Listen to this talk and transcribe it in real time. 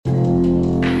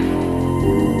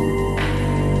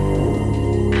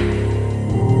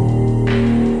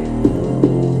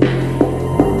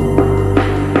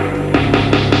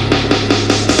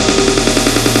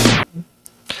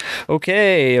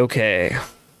Okay.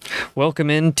 Welcome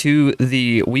into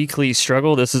the weekly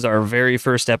struggle. This is our very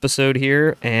first episode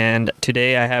here, and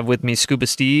today I have with me Scuba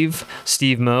Steve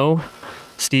Moe.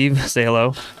 Steve, say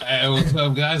hello. Hey, what's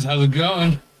up, guys? How's it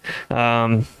going?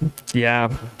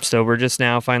 Yeah, so we're just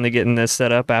now finally getting this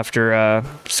set up after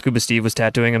Scuba Steve was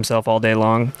tattooing himself all day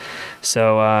long.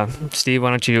 So, Steve, why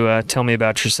don't you tell me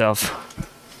about yourself?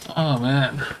 Oh,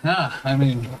 man.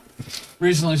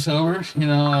 Recently sober,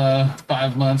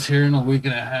 5 months here in a week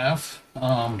and a half.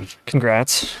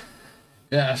 Congrats.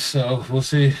 Yeah, so we'll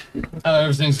see how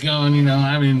everything's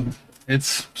going,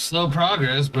 it's slow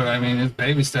progress, but it's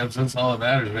baby steps. That's all that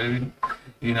matters, baby.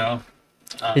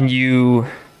 And you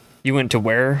went to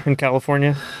where in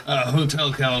California?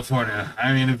 Hotel California.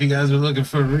 If you guys are looking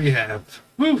for rehab,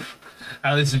 whew,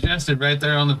 highly suggested. Right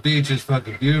there on the beach is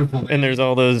fucking beautiful. And there's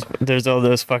all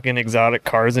those fucking exotic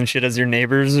cars and shit as your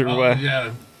neighbors, or what?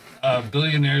 Yeah,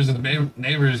 billionaires and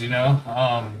neighbors.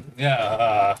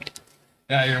 Yeah,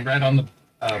 you're right on the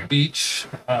beach,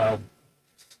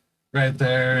 right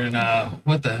there. And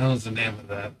what the hell is the name of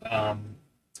that?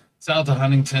 South of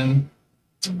Huntington.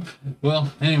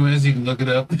 Well, anyways, you can look it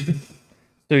up.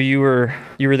 So you were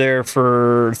there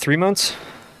for 3 months?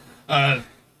 I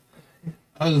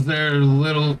was there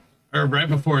right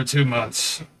before 2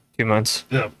 months. 2 months.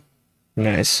 Yep.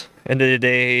 Nice. And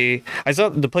I saw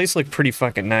the place looked pretty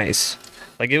fucking nice.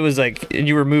 Like, it was like, and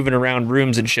you were moving around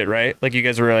rooms and shit, right? Like, you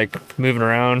guys were like moving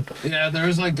around. Yeah, there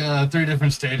was like 3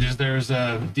 different stages. There's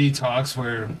a detox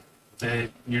where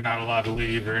you're not allowed to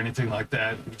leave or anything like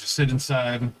that. You just sit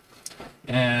inside,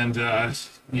 and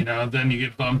then you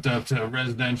get bumped up to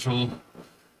residential,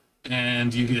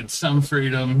 and you get some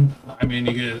freedom.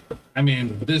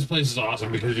 This place is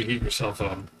awesome because you keep your cell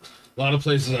phone. A lot of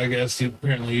places, I guess,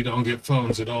 apparently you don't get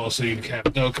phones at all, so you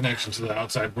have no connection to the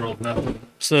outside world, nothing.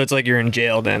 So it's like you're in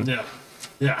jail then.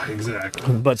 Yeah,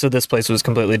 exactly. But so this place was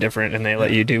completely different, and they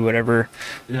let you do whatever.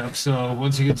 Yeah, so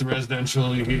once you get to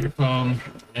residential, you get your phone,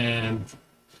 and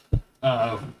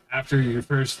after your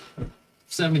first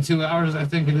 72 hours, I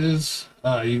think it is,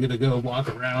 you get to go walk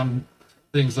around,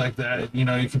 things like that. You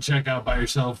can check out by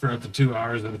yourself for up to 2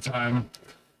 hours at a time,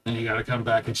 and you got to come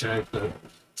back and check. But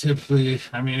typically,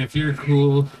 if you're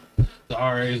cool, the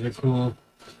RAs are cool,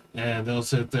 and they'll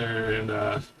sit there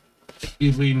and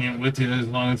be lenient with you as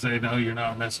long as they know you're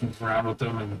not messing around with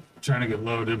them and trying to get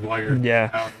loaded while you're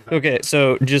out. Okay,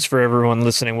 so just for everyone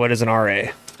listening, what is an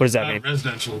RA? What does that mean?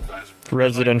 Residential advisor.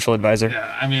 Residential advisor.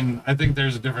 Yeah, I think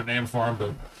there's a different name for them,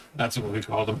 but that's what we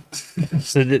call them.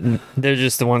 So they're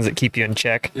just the ones that keep you in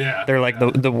check. Yeah. They're like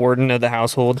the warden of the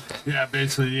household. Yeah,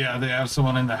 basically, yeah. They have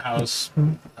someone in the house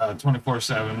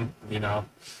 24/7,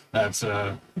 that's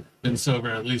been sober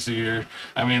at least a year.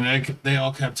 They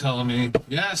all kept telling me,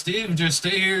 yeah, Steve, just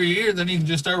stay here a year, then you can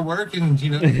just start working,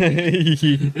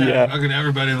 Yeah. Fucking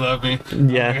everybody loved me.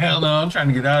 Yeah. Like, hell no, I'm trying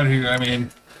to get out of here.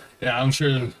 I'm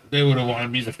sure they would have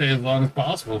wanted me to stay as long as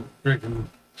possible. Freaking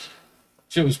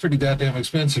shit was pretty goddamn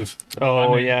expensive.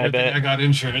 Oh, yeah, I bet. I got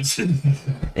insurance.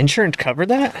 Insurance covered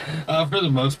that? For the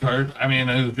most part.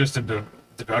 It was just a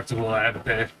deductible I had to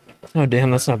pay. Oh, damn,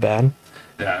 that's not bad.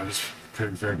 Yeah, it was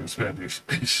pretty freaking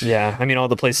expensive. Yeah, all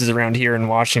the places around here in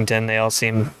Washington, they all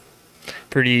seem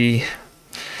pretty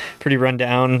run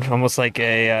down, almost like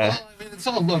a... it's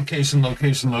all location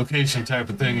type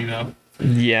of thing,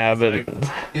 Yeah, but...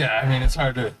 it's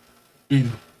hard to be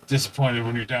disappointed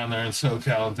when you're down there in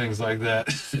SoCal and things like that.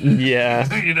 Yeah.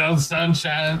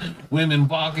 Sunshine, women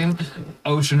walking,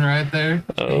 ocean right there.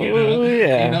 Oh,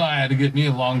 yeah. I had to get me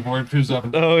a longboard cruise up.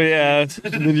 Oh, yeah.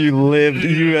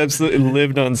 You absolutely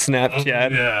lived on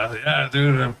Snapchat. Yeah,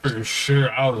 dude, I'm pretty sure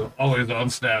I was always on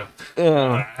Snap.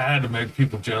 I had to make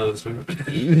people jealous.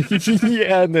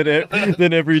 Yeah, and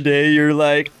then every day you're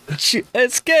like,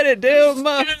 let's get it, dude.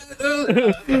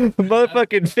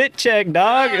 Motherfucking fit check,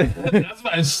 dog. That's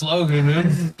my slogan,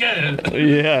 man. Get it.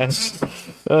 Yeah.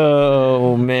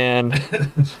 Oh, man.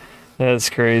 That's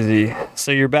crazy.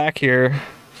 So you're back here,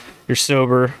 you're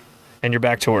sober, and you're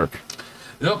back to work.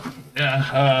 Yep.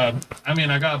 Yeah.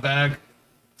 I got back,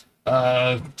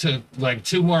 took like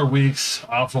 2 more weeks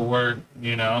off of work,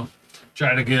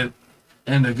 try to get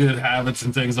into good habits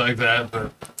and things like that.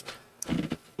 But,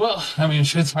 well,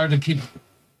 shit's hard to keep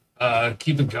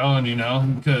it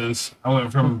going, because I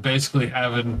went from basically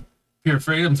having pure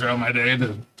freedom throughout my day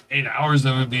to 8 hours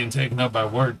of it being taken up by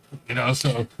work,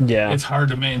 so Yeah. it's hard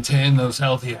to maintain those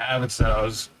healthy habits that I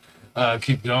was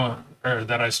keep going, or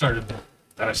that I started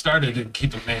and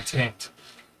keep them maintained.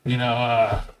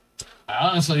 I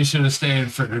honestly should have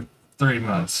stayed for 3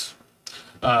 months.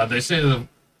 They say the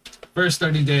first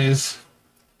 30 days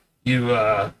you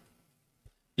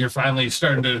you're finally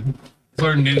starting to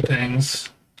learn new things.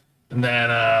 And then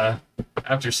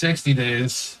after 60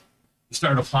 days, you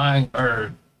start applying,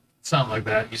 or something like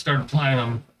that. You start applying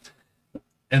them.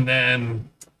 And then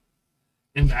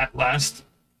in that last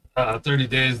 30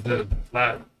 days,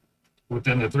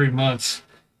 within the 3 months,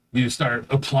 you start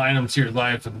applying them to your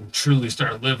life and truly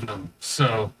start living them.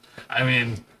 So, I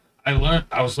mean, I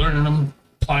was learning them,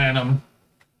 applying them,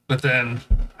 but then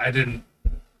I didn't.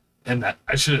 And that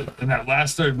I should, in that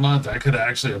last third month, I could have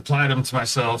actually applied them to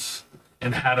myself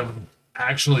and had them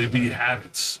actually be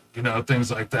habits,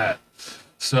 things like that.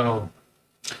 So,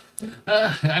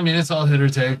 I mean, it's all hit or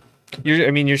take.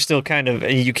 You're still kind of,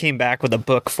 you came back with a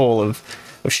book full of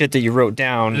shit that you wrote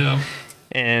down, Yeah.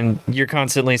 and you're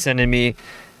constantly sending me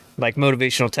like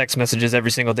motivational text messages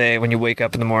every single day when you wake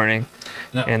up in the morning.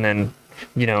 Yeah. And then,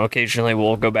 occasionally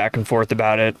we'll go back and forth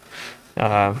about it.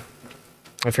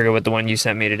 I forget what the one you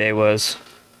sent me today was,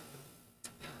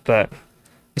 but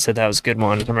I said that was a good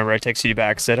one. I remember I texted you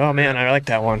back, said, "Oh man, I like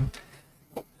that one."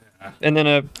 And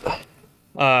then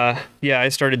I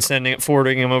started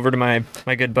forwarding him over to my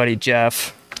good buddy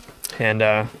Jeff,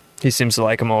 and he seems to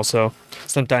like them also.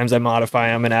 Sometimes I modify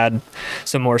them and add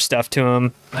some more stuff to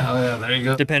them, Oh yeah, there you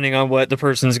go. depending on what the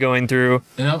person's going through.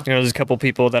 Yep. There's a couple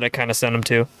people that I kind of send them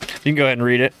to. You can go ahead and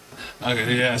read it.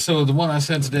 Okay, yeah. So the one I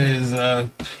sent today is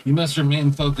you must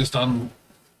remain focused on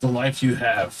the life you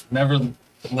have. Never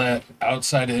let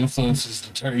outside influences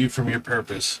deter you from your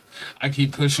purpose. I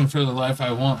keep pushing for the life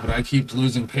I want, but I keep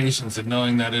losing patience and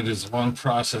knowing that it is a long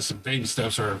process and baby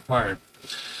steps are required.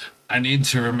 I need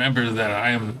to remember that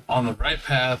I am on the right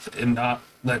path and not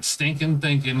let stinking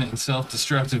thinking and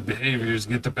self-destructive behaviors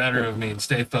get the better of me and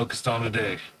stay focused on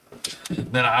today.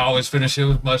 Then I always finish it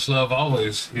with much love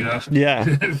always. Yeah,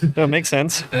 that makes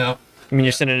sense. Yeah. I mean,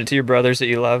 you're sending it to your brothers that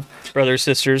you love, brothers,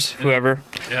 sisters, whoever.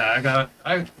 Yeah,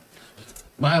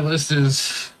 my list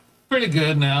is pretty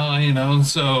good now,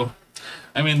 so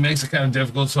I mean it makes it kind of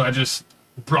difficult, so I just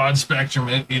broad spectrum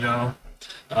it.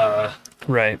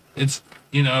 Right. It's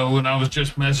when I was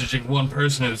just messaging one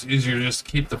person, it was easier just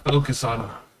to keep the focus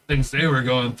on things they were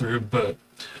going through, but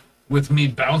with me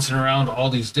bouncing around all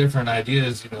these different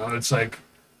ideas, it's like,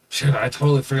 shit, I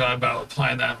totally forgot about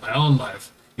applying that in my own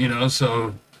life.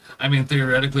 So, I mean,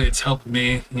 theoretically, it's helped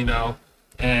me,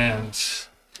 and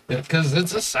because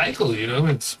it's a cycle, you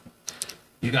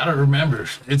got to remember,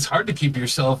 it's hard to keep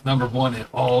yourself number one at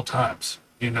all times,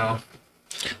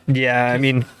 Yeah, I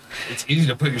mean, it's easy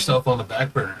to put yourself on the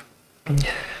back burner.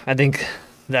 I think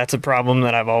that's a problem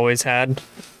that I've always had,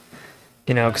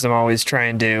 because I'm always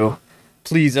trying to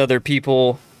please other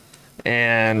people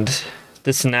and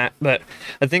this and that. But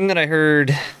a thing that I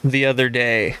heard the other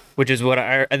day, which is what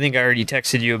I think I already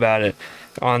texted you about it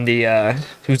on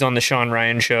who's on the Sean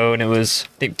Ryan show, and it was,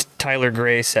 I think Tyler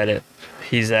Gray said it.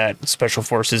 He's that Special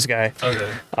Forces guy.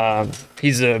 Okay.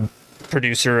 He's a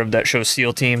producer of that show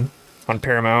SEAL Team on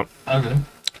Paramount. Okay.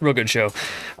 Real good show.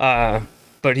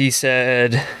 But he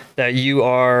said that you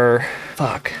are,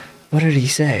 what did he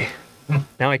say?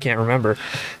 Now I can't remember.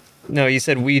 No, he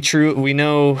said we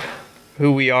know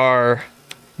who we are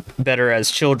better as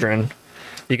children,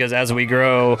 because as we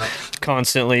grow,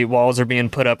 constantly walls are being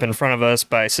put up in front of us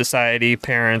by society,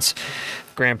 parents,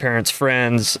 grandparents,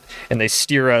 friends, and they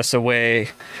steer us away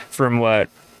from what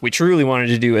we truly wanted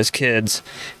to do as kids.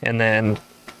 And then,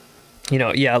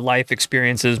 life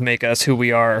experiences make us who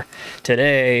we are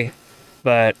today,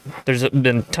 but there's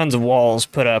been tons of walls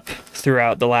put up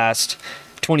throughout the last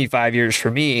 25 years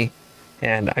for me.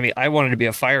 And I mean, I wanted to be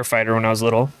a firefighter when I was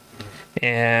little,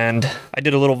 and I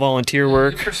did a little volunteer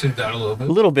work. You pursued that a little bit.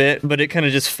 A little bit, but it kind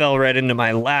of just fell right into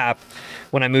my lap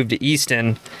when I moved to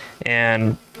Easton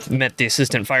and met the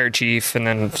assistant fire chief, and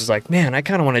then was like, man, I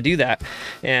kind of want to do that.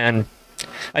 And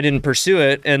I didn't pursue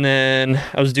it. And then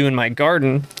I was doing my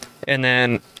garden, and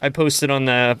then I posted on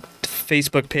the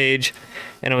Facebook page,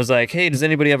 and I was like, hey, does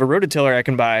anybody have a rototiller I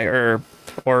can buy or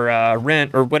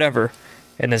rent or whatever?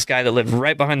 And this guy that lived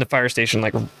right behind the fire station,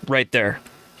 like right there,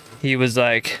 he was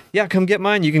like, yeah, come get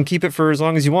mine. You can keep it for as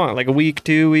long as you want, like a week,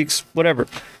 2 weeks, whatever.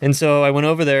 And so I went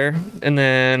over there, and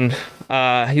then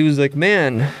he was like,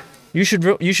 man, you should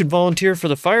volunteer for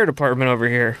the fire department over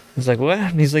here. I was like, what?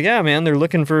 And he's like, yeah, man, they're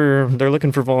looking for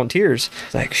volunteers.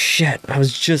 It's like, shit, I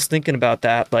was just thinking about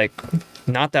that, like,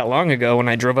 not that long ago when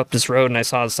I drove up this road and I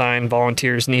saw a sign,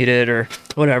 volunteers needed or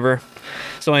whatever.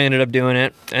 So I ended up doing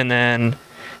it, and then,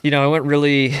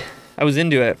 I was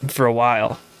into it for a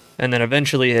while, and then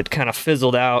eventually it kind of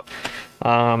fizzled out.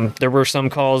 There were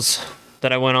some calls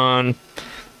that I went on,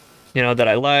 that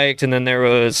I liked, and then there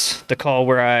was the call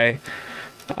where I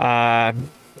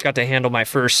got to handle my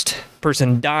first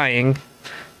person dying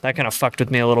that kind of fucked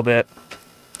with me a little bit.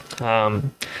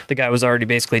 The guy was already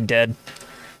basically dead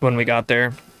when we got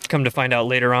there. Come to find out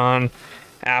later on,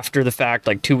 after the fact,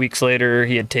 like 2 weeks later,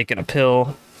 he had taken a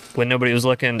pill when nobody was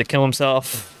looking to kill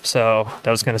himself. So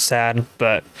that was kind of sad.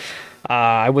 But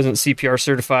I wasn't CPR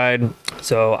certified,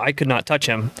 so I could not touch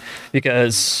him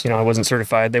because, I wasn't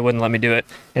certified. They wouldn't let me do it.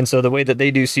 And so the way that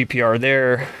they do CPR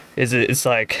there is it's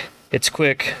like, it's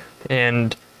quick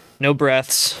and no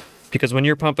breaths, because when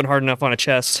you're pumping hard enough on a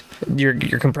chest, you're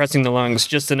compressing the lungs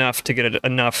just enough to get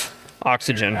enough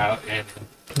oxygen.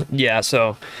 Yeah,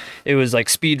 so it was like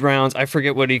speed rounds. I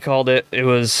forget what he called it. It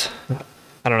was,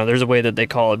 I don't know, there's a way that they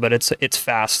call it, but it's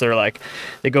fast. They're like,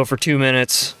 they go for 2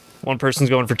 minutes. One person's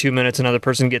going for 2 minutes, another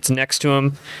person gets next to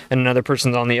him, and another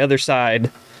person's on the other side.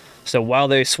 So while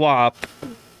they swap,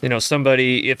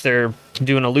 somebody, if they're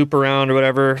doing a loop around or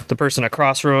whatever, the person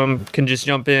across from them can just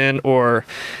jump in, or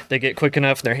they get quick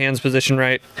enough, their hands positioned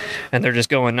right, and they're just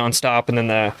going nonstop. And then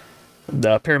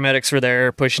the paramedics were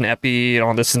there pushing epi and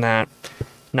all this and that.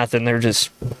 Nothing. They were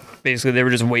just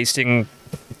wasting,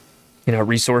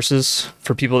 resources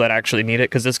for people that actually need it.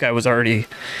 Because this guy was already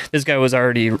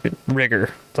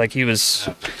rigor. Like he was.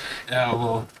 Yeah.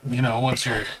 Well, once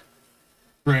your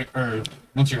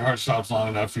heart stops long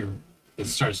enough, it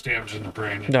starts damaging the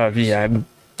brain. Yeah.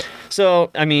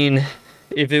 So I mean,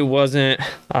 if it wasn't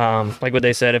like what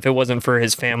they said, if it wasn't for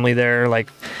his family there, like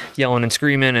yelling and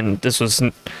screaming, and this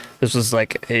was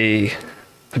like a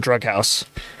drug house.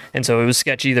 And so it was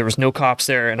sketchy. There was no cops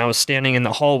there, and I was standing in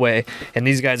the hallway, and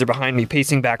these guys are behind me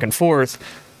pacing back and forth.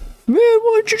 Man,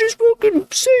 why don't you just fucking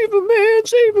save him, man?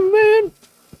 Save him, man.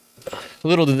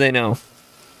 Little did they know.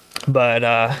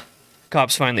 But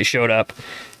cops finally showed up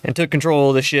and took control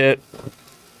of the shit.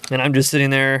 And I'm just sitting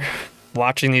there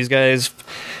watching these guys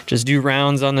just do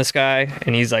rounds on this guy,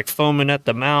 and he's like foaming at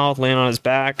the mouth, laying on his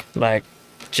back, like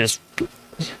just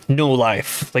no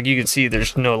life. Like you can see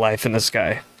there's no life in this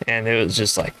guy. And it was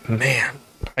just like, man,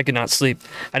 I could not sleep.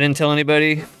 I didn't tell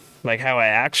anybody like how I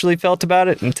actually felt about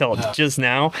it until just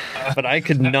now, but I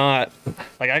could not.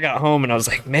 Like I got home and I was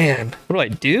like, man, what do I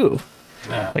do?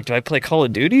 Like, do I play Call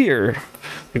of Duty, or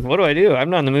like, what do I do?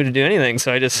 I'm not in the mood to do anything.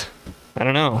 So I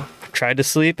don't know, tried to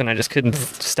sleep and I just couldn't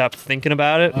stop thinking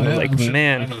about it.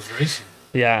 Man,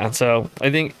 yeah. So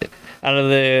I think out of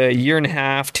the year and a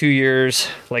half, 2 years,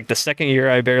 like the second year,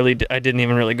 I didn't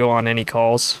even really go on any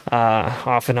calls,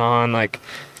 off and on. Like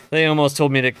they almost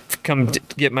told me to come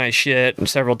get my shit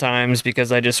several times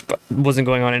because I just wasn't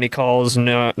going on any calls,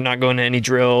 not going to any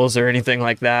drills or anything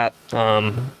like that.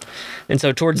 And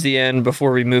so towards the end,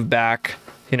 before we moved back,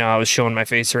 I was showing my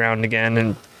face around again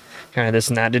and kind of this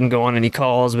and that. Didn't go on any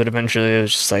calls, but eventually it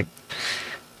was just like,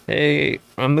 hey,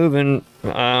 I'm moving.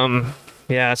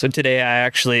 Yeah, so today I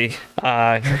actually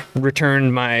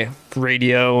returned my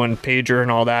radio and pager and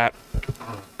all that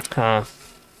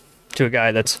to a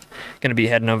guy that's going to be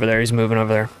heading over there. He's moving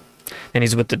over there, and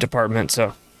he's with the department.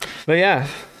 So, but yeah,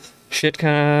 shit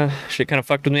kind of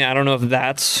fucked with me. I don't know if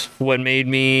that's what made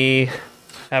me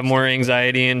have more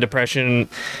anxiety and depression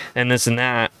and this and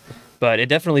that, but it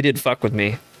definitely did fuck with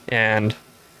me. And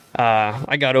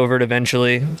I got over it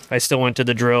eventually. I still went to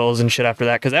the drills and shit after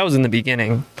that, because that was in the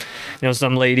beginning.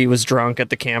 Some lady was drunk at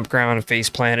the campground and face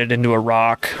planted into a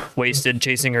rock, wasted,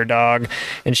 chasing her dog,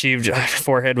 and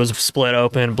forehead was split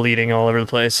open, bleeding all over the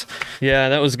place. Yeah,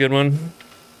 that was a good one.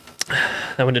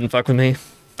 That one didn't fuck with me.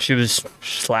 She was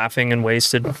just laughing and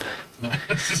wasted.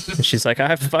 She's like,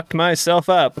 I fucked myself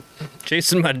up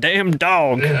chasing my damn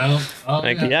dog. Yeah. Yeah.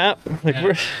 Like, yeah.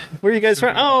 Where are you guys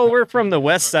from? Oh, we're from the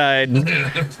west side.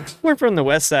 We're from the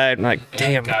west side. I'm like,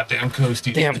 damn. Goddamn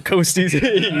coasties. Damn coasties.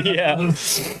 Yeah.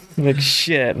 Like,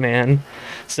 shit, man.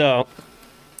 So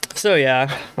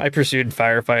yeah, I pursued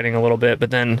firefighting a little bit,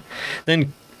 but then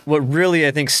what really,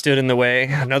 I think, stood in the way,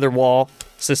 another wall,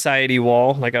 society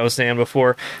wall, like I was saying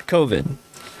before, COVID.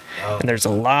 And there's a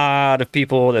lot of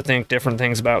people that think different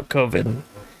things about COVID.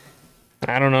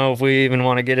 I don't know if we even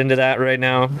want to get into that right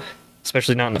now,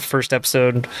 especially not in the first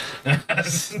episode,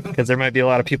 because there might be a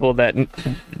lot of people that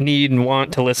need and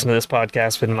want to listen to this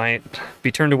podcast but might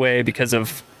be turned away because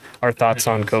of our thoughts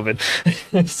on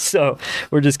COVID. So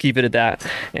we'll just keep it at that.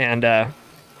 And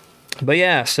but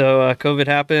yeah, so COVID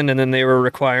happened, and then they were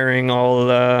requiring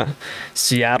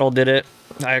Seattle did it.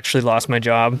 I actually lost my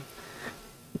job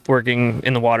working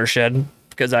in the watershed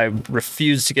because I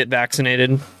refused to get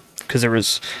vaccinated because it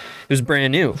was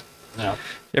brand new. Yeah.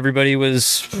 Everybody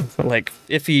was like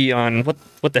iffy on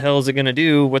what the hell is it gonna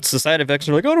do? What's the side effects?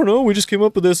 They're like, I don't know. We just came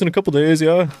up with this in a couple days.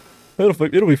 Yeah,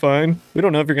 it'll be fine. We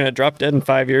don't know if you're gonna drop dead in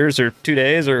 5 years or 2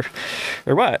 days or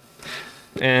what.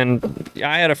 And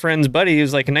I had a friend's buddy who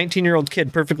was like a 19-year-old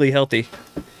kid, perfectly healthy.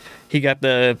 He got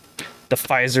the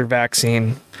Pfizer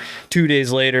vaccine. 2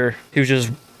 days later, he was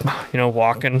just,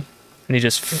 walking, and he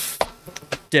just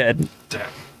dead. Damn.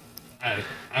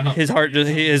 I don't His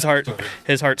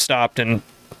heart stopped, and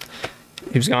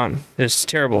he was gone. It was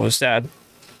terrible. It was sad.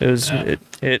 It was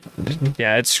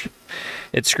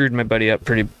it screwed my buddy up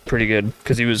pretty good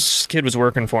because kid was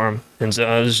working for him, and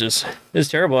so it was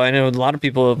terrible. I know a lot of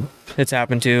people it's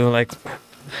happened to. Like,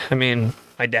 I mean,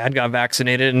 my dad got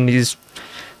vaccinated, and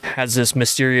has this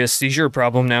mysterious seizure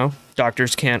problem now.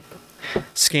 Doctors can't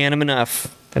scan him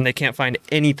enough, and they can't find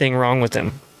anything wrong with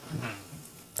him.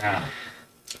 Yeah.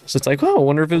 So it's like, oh, I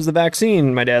wonder if it was the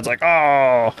vaccine. My dad's like,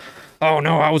 oh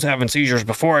no, I was having seizures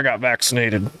before I got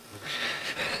vaccinated.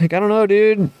 Like, I don't know,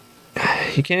 dude.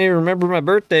 You can't even remember my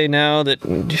birthday now that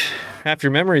half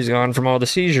your memory's gone from all the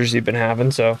seizures you've been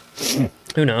having, so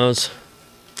who knows.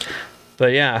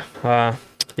 But yeah,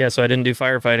 so I didn't do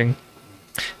firefighting.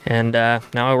 And now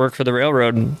I work for the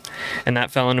railroad, and that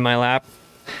fell into my lap.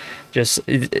 Just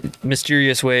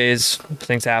mysterious ways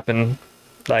things happen.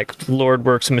 Like, Lord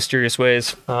works in mysterious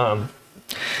ways.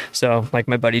 So, like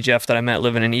my buddy Jeff that I met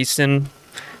living in Easton,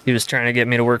 he was trying to get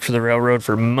me to work for the railroad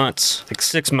for months, like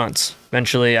 6 months.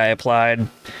 Eventually, I applied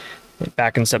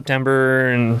back in September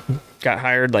and got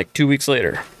hired like 2 weeks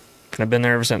later. And I've been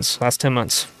there ever since, last 10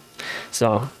 months.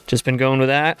 So, just been going with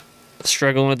that,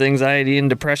 struggling with anxiety and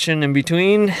depression in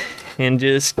between, and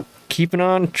just keeping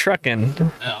on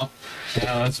trucking. Yeah,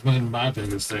 that's been my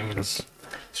biggest thing is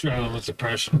struggling with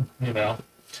depression,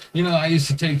 I used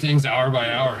to take things hour by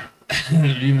hour.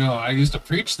 I used to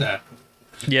preach that.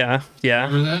 Yeah.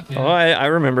 Remember that? Yeah. Oh, I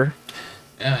remember.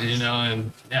 Yeah,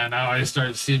 and now I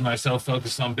start seeing myself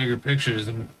focus on bigger pictures,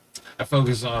 and I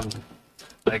focus on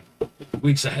like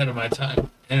weeks ahead of my time.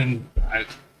 And I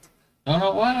don't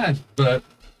know why, but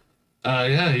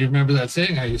you remember that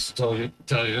saying I used to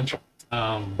tell you.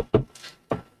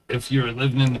 If you're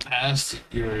living in the past,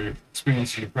 you're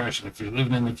experiencing depression. If you're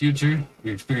living in the future,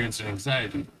 you're experiencing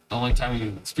anxiety. The only time you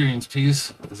experience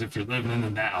peace is if you're living in the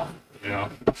now,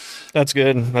 That's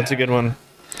good. That's a good one.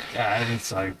 Yeah, and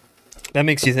it's like... That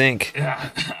makes you think. Yeah,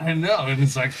 I know. And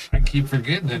it's like, I keep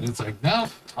forgetting it. It's like, no,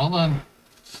 hold on.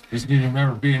 You just need to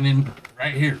remember being in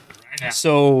right here, right now.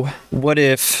 So what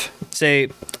if, say,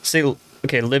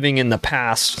 okay, living in the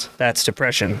past, that's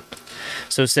depression.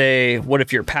 So say, what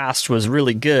if your past was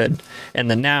really good and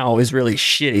the now is really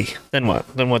shitty? Then what?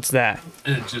 Then what's that?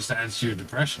 It just adds to your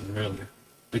depression, really.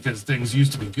 Because things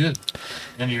used to be good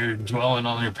and you're dwelling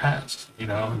on your past,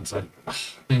 It's like,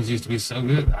 things used to be so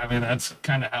good. I mean, that's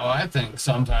kind of how I think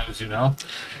sometimes,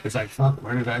 It's like, fuck,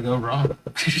 where did I go wrong?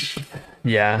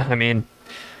 Yeah, I mean,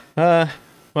 I've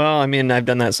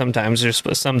done that sometimes. There's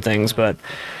some things, but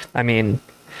I mean,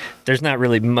 there's not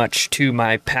really much to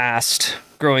my past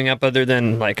growing up other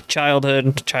than like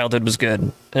childhood. Childhood was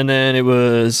good. And then it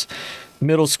was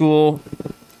middle school,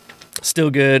 still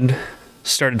good.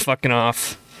 Started fucking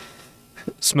off,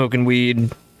 smoking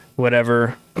weed,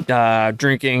 whatever,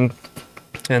 drinking.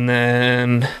 And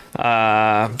then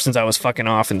since I was fucking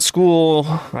off in school,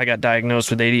 I got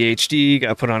diagnosed with ADHD,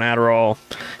 got put on Adderall,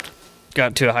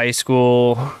 got to high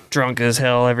school, drunk as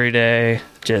hell every day,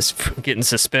 just getting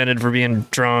suspended for being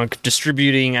drunk,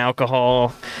 distributing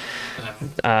alcohol.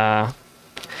 And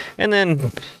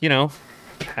then,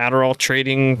 Adderall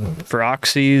trading for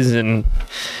oxys and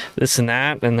this and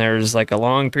that, and there's like a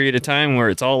long period of time where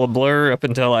it's all a blur up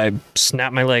until I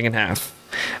snap my leg in half.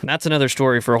 And that's another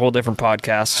story for a whole different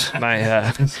podcast,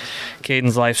 my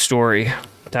Caden's life story.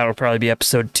 That'll probably be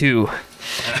episode 2.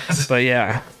 But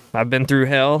yeah, I've been through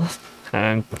hell.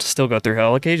 I still go through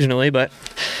hell occasionally, but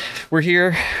we're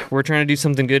here. We're trying to do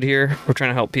something good here. We're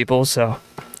trying to help people, so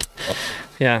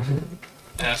yeah.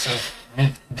 Yeah, so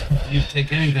you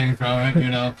take anything from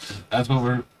it, that's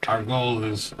what our goal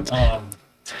is.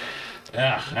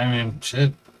 Yeah, I mean,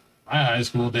 shit, my high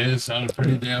school days sounded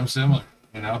pretty damn similar,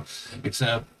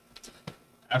 except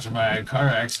after my car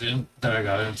accident that I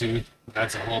got into,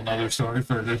 that's a whole nother story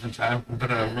for a different time.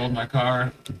 But I rolled my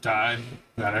car, died,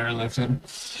 got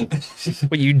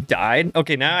airlifted. Well, you died?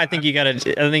 Okay, now I think you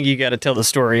gotta tell the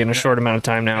story in a short amount of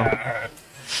time now. Yeah, all right.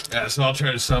 Yeah, so I'll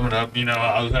try to sum it up.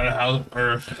 I was at a house,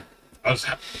 I was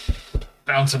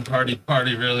bouncing party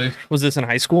really. Was this in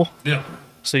high school? Yeah.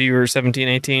 So you were 17,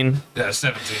 18? Yeah,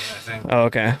 17, I think. Oh,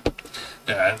 okay.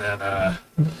 Yeah, and then,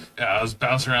 I was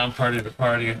bouncing around party to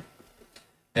party.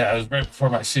 Yeah, it was right before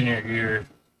my senior year,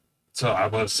 so I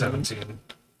was 17.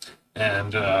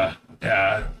 And, I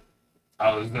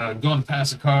was going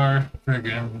past a car,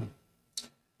 friggin'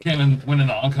 went in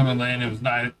the oncoming lane, it was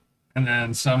night, and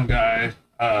then some guy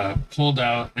pulled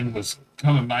out and was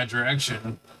coming my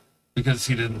direction because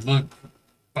he didn't look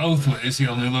both ways. He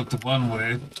only looked one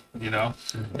way, you know.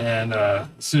 And as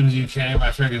soon as you came, I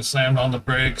freaking slammed on the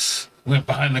brakes, went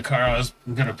behind the car I was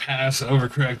gonna pass,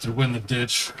 overcorrected, win the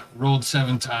ditch, rolled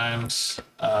 7 times.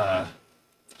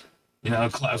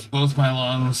 Collapsed both my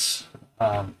lungs.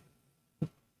 Or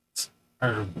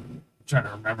trying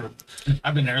to remember.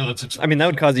 I've been airlifted. I mean, that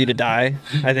would cause you to die.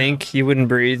 I think you wouldn't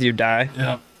breathe, you'd die.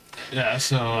 Yeah. Yeah.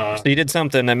 So you did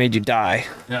something that made you die.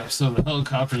 Yeah. So the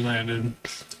helicopter landed,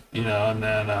 and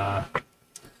then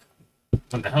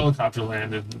when the helicopter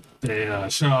landed, they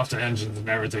shut off the engines and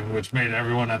everything, which made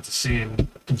everyone at the scene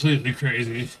completely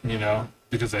crazy,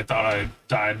 because they thought I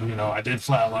died. I did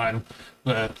flatline,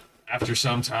 but after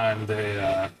some time,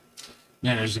 they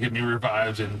managed to get me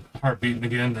revived and heart beating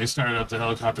again. They started up the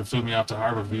helicopter, flew me out to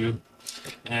Harborview,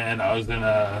 and I was in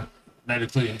a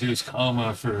medically induced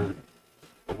coma for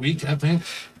a week, I think.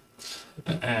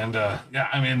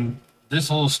 And this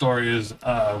whole story is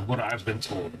what I've been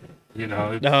told.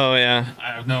 Oh, yeah.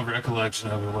 I have no recollection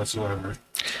of it whatsoever.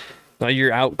 Well,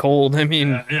 you're out cold. I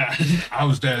mean, yeah, I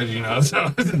was dead,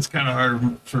 so it's kind of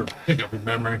hard for pick up your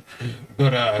memory.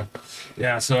 But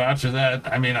so after that,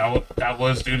 that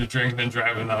was due to drinking and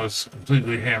driving. I was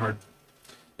completely hammered.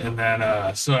 And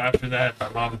then, so after that, my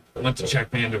mom went to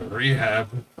check me into rehab,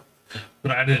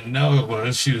 but I didn't know it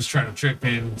was. She was trying to trick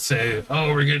me and say,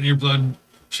 "Oh, we're getting your blood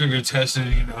sugar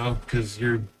tested, because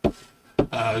your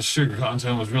sugar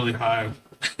content was really high."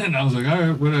 And I was like, all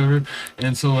right, whatever.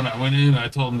 And so when I went in, I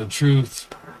told them the truth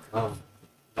of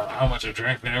how much I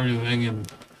drank and everything.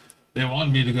 And they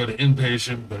wanted me to go to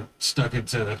inpatient, but stuck it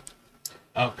to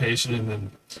outpatient.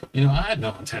 And then, I had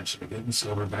no intention of getting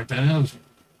sober back then. I was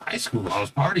high school. I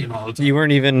was partying all the time. You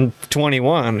weren't even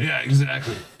 21. Yeah,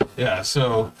 exactly. Yeah,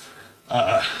 so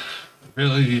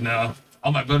really,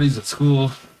 all my buddies at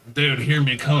school, they would hear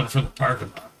me coming from the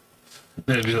parking lot.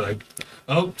 They'd be like,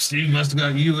 "Oh, Steve must have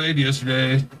got UA'd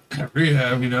yesterday at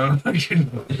rehab," And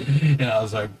I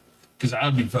was like, because I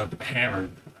would be fucking hammered.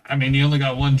 You only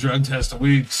got 1 drug test a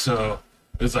week, so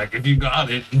it's like, if you got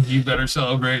it, you better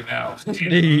celebrate now.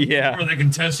 Yeah. Before they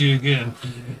can test you again.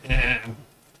 And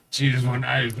geez,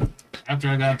 after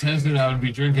I got tested, I would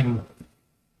be drinking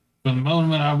from the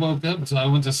moment I woke up until I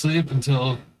went to sleep,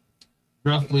 until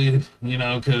roughly,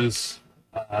 because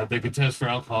they could test for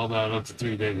alcohol about up to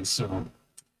 3 days. So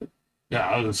yeah,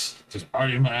 I was just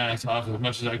partying my ass off as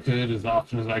much as I could, as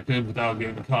often as I could, without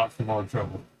getting caught for more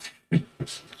trouble.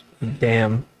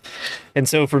 Damn. And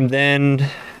so from then,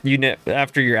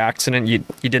 after your accident, you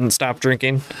didn't stop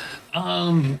drinking?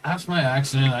 After my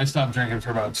accident, I stopped drinking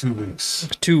for about 2 weeks.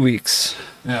 2 weeks.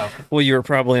 Yeah. Well, you were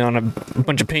probably on a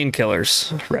bunch of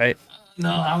painkillers, right?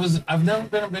 No, I've never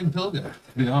been a big pill guy, to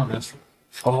be honest.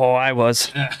 Oh, I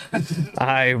was. Yeah.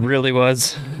 I really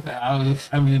was. I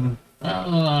don't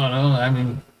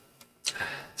know.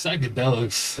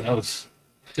 Psychedelics, that was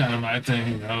kind of my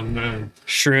thing.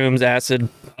 Shrooms, acid.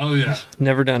 Oh, yeah.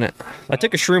 Never done it. I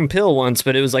took a shroom pill once,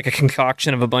 but it was like a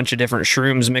concoction of a bunch of different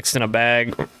shrooms mixed in a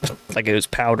bag. Like it was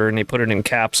powder, and they put it in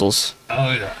capsules.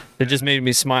 Oh, yeah. It just made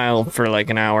me smile for like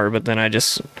an hour, but then I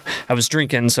was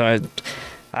drinking, so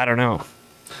I don't know.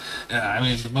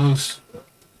 Yeah, the most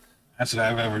acid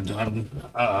I've ever done,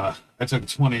 I took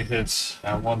 20 hits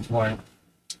at one point,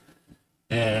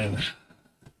 and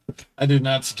I do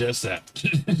not suggest that.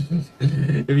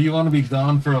 If you want to be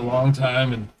gone for a long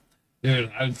time, and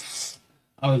dude, I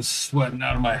was sweating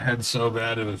out of my head so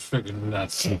bad, it was freaking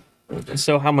nuts.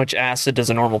 So how much acid does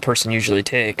a normal person usually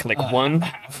take? Like one?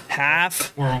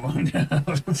 Half? Or one.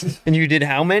 And you did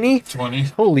how many? 20.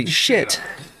 Holy shit.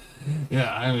 Yeah,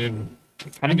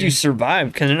 How did you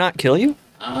survive? Can it not kill you?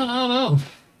 I don't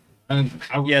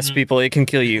know. Yes, people, it can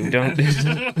kill you. Don't.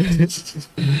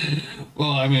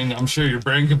 Well, I'm sure your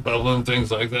brain can bubble and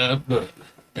things like that, but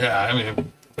yeah,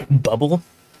 Bubble?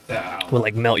 yeah. Will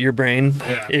like melt your brain?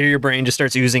 Yeah. Your brain just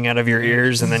starts oozing out of your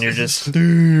ears, and then you're just.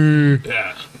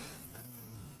 Yeah.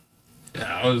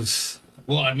 Yeah,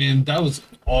 that was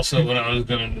also when I was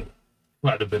doing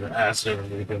quite a bit of acid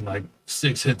every week, and like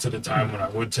 6 hits at a time when I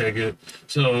would take it.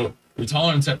 So your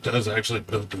tolerance does actually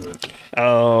build to it.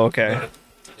 Oh, okay. But,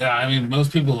 yeah,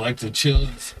 most people like to chill,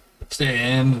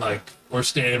 stay in, or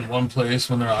stay in one place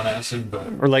when they're on acid, but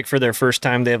Or like for their first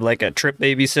time, they have like a trip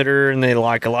babysitter, and they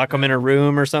lock them in a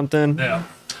room or something. yeah.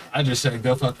 I just say,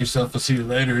 go fuck yourself, I'll see you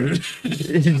later.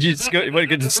 You just go. What?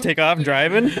 Just take off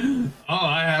driving? Oh,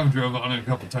 I have drove on it a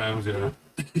couple times, yeah.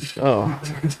 Oh,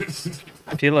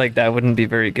 I feel like that wouldn't be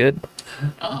very good.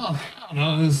 Oh, I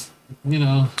don't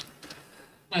know,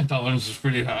 my tolerance is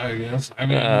pretty high, I guess.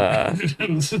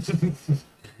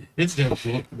 It's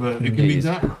difficult, but it can be Jeez.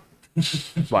 done.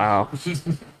 Wow.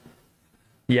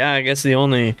 Yeah, I guess the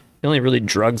only really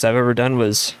drugs I've ever done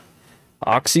was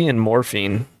oxy and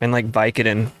morphine and like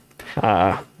Vicodin.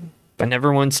 I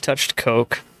never once touched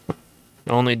coke.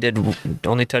 Only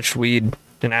touched weed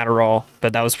and Adderall,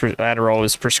 but Adderall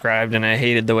was prescribed, and I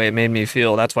hated the way it made me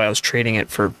feel. That's why I was trading it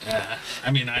for. Yeah,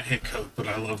 I mean, I hate Coke, but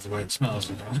I love the way it smells.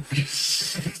 You know?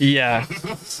 Yeah.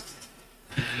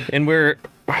 And where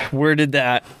did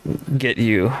that get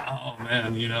you? Oh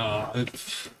man,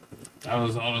 that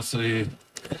was honestly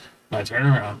my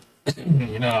turnaround.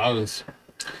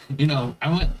 I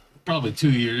went probably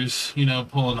 2 years,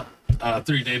 pulling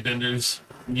 3-day benders,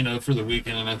 for the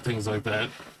weekend and things like that.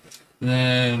 And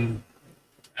then,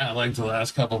 like the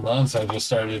last couple months, I just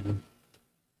started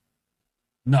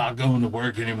not going to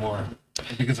work anymore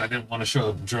because I didn't want to show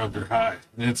up drunk or high.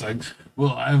 And it's like,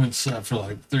 well, I haven't slept for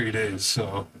like 3 days,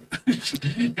 so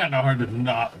kind of hard to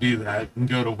not be that and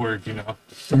go to work.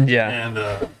 Yeah.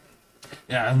 And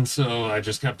and so I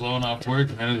just kept blowing off work,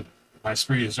 and then my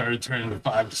spree started turning to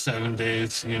 5 to 7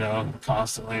 days,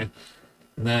 constantly.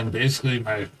 And then basically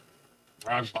my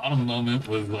rock bottom moment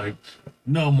was like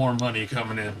no more money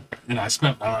coming in, and I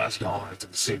spent my last dollar at the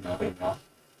casino. It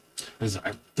was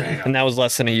like, damn. And that was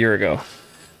less than a year ago.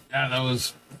 Yeah, that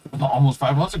was almost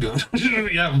 5 months ago.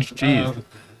 Yeah, Jeez.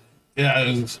 yeah.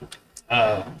 It was.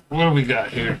 What do we got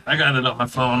here? I got it on my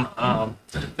phone. I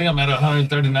think I'm at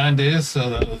 139 days, so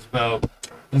it was about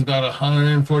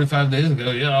 145 days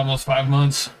ago. Yeah, almost 5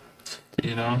 months.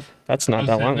 That's I not was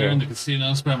that sitting long there in ago. the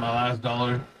casino, spent my last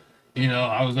dollar.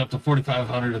 I was up to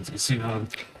 4,500 at the casino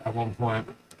at one point.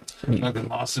 Fucking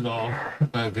lost it all.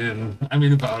 Fucking, I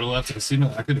mean, if I would have left the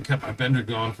casino, I could have kept my bender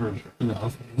going for a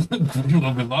little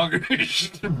bit longer.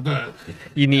 But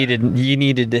You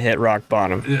needed to hit rock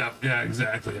bottom. yeah,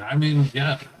 exactly. I mean,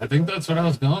 yeah, I think that's what I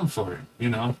was going for.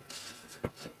 I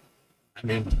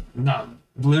mean, not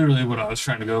literally what I was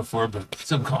trying to go for, but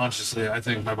subconsciously, I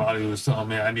think my body was telling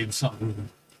me I need something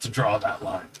to draw that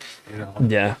line.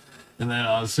 Yeah. And then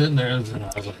I was sitting there and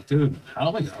I was like, dude, I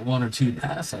only got one or two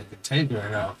paths I could take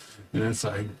right now. And it's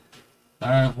like, all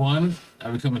right, one, I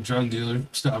become a drug dealer,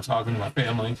 stop talking to my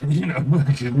family,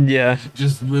 I can Yeah.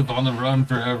 just live on the run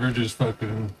forever, just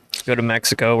fucking. Go to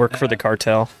Mexico, work for the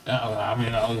cartel. I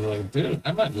mean, I was like, dude,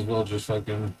 I might as well just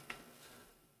fucking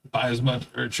buy as much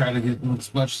or try to get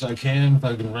as much as I can,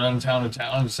 fucking run town to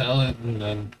town, sell it, and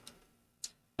then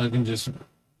fucking just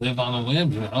live on a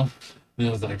whim. And I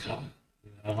was like, oh,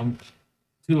 I'm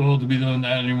too old to be doing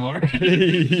that anymore.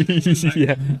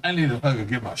 Yeah. I need to fucking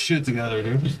get my shit together,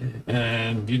 dude.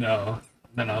 And then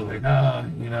I was like,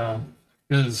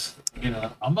 because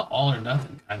I'm an all or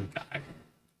nothing kind of guy.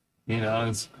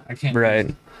 I can't.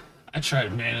 Right. I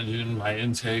tried managing my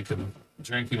intake of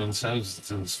drinking and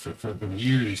substances for fucking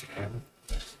years, man.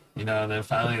 And then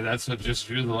finally that's what just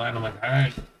drew the line. I'm like, all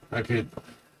right,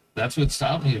 that's what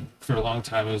stopped me for a long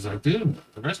time. It was like, dude,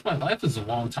 the rest of my life is a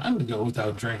long time to go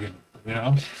without drinking,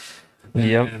 Yep.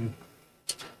 And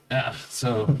yeah,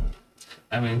 so,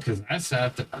 I mean, because I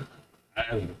had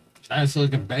a nice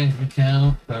looking bank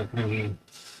account, fucking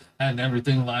had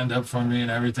everything lined up for me and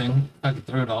everything. I could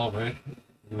throw it all away,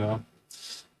 you know.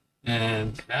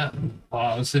 And yeah,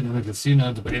 while I was sitting in the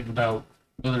casino debating about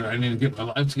whether I need to get my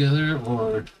life together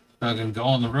or fucking go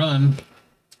on the run,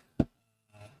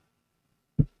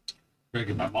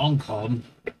 freaking my mom called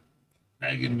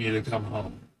begging me to come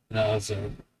home. And I was like,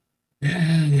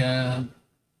 yeah,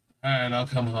 all right, I'll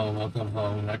come home.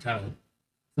 And I kind of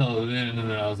filled it in, and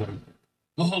then I was like,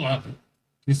 well, hold on. Can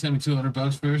you send me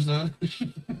 $200 first, though?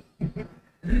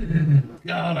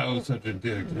 God, I was such a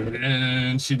dick, dude.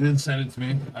 And she did send it to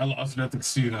me. I lost it at the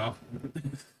casino.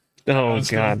 I Oh was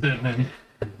still God. sitting in.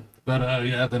 But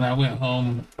yeah, then I went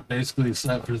home, basically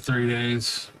slept for 3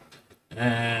 days,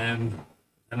 and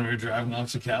then we were driving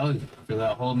off to Cali for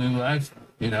that whole new life,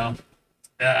 you know.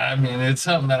 Yeah, I mean, it's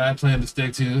something that I plan to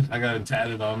stick to. I got it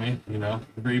tatted on me,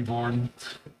 reborn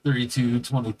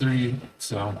 3/2/23.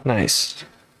 So Nice.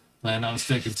 plan on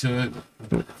sticking to it.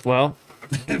 Well,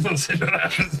 We'll see what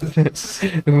happens.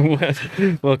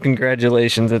 well,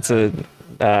 congratulations. It's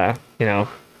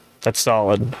that's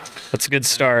solid. That's a good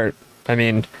start. I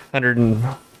mean,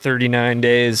 139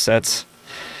 days. That's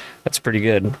pretty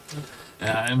good.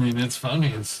 Yeah, I mean, it's funny.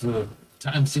 It's the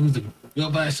time seems to go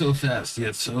by so fast,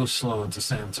 yet so slow at the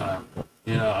same time.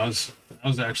 I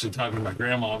was actually talking to my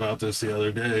grandma about this the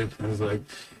other day. I was like,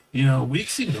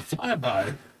 weeks seem to fly by.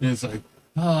 And it's like,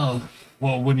 oh,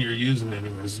 well, when you're using it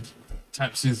anyways,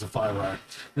 time seems to fly by.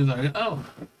 It's like, oh,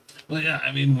 well, yeah,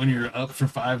 I mean, when you're up for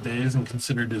 5 days and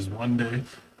considered as one day,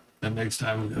 That makes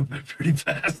time go by pretty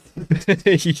fast.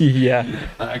 Yeah.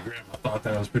 Grandma thought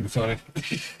that was pretty funny.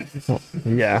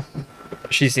 Yeah.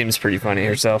 She seems pretty funny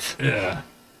herself. Yeah.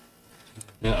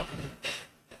 Yeah.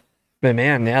 But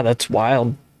man, yeah, that's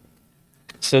wild.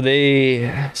 So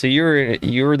you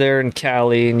were there in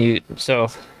Cali, and so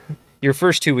your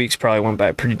first 2 weeks probably went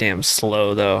by pretty damn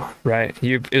slow, though, right?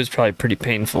 It was probably pretty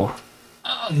painful.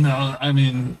 Oh, no, I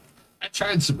mean, I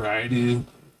tried sobriety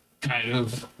kind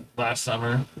of last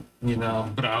summer,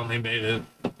 but I only made it.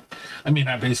 I mean,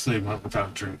 I basically went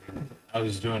without drinking. I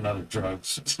was doing other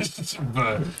drugs,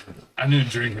 but I knew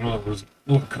drinking was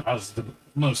what caused the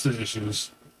most of the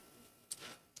issues.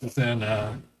 But then,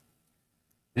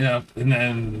 yeah, and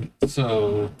then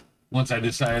so once I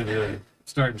decided to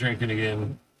start drinking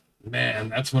again, man,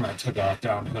 that's when I took off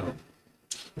downhill.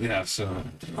 Yeah, so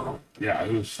yeah,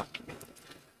 it was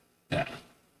yeah.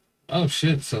 Oh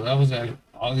shit! So that was like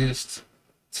August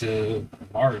to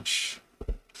March.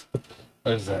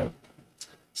 What is that?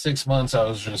 6 months. I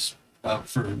was just up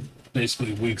for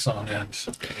basically weeks on end.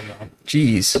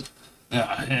 Jeez.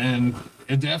 Yeah, and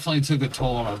it definitely took a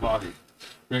toll on my body.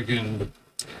 Freaking,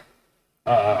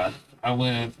 I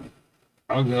would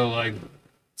go like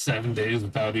 7 days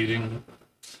without eating,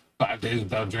 5 days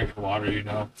without drinking water.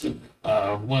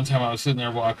 One time I was sitting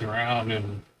there walking around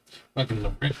and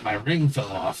fucking my ring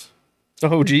fell off.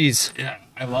 Oh, jeez. Yeah,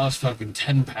 I lost fucking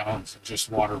 10 pounds of just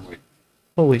water weight.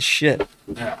 Holy shit.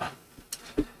 Yeah.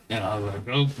 And I was like,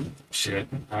 oh, shit.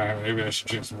 All right, maybe I should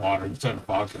drink some water instead of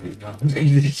vodka,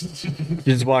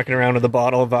 Just walking around with a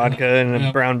bottle of vodka and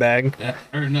a brown bag. Yeah,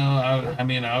 or no,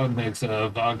 I would mix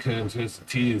vodka and twisted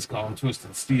teas, call them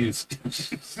twisted stees.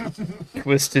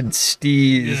 Twisted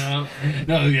Steez.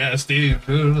 No, yeah, Steve,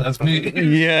 that's me.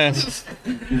 Yeah.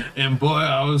 And boy,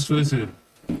 I was twisted.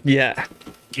 Yeah.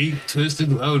 Geek,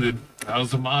 twisted, loaded. That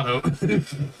was the motto.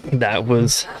 That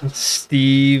was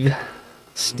Steve's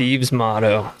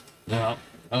motto. Yeah.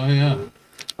 Oh, yeah.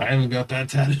 I even got that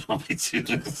tatted on me, too.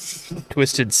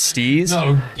 Twisted Steez?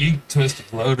 No, geek,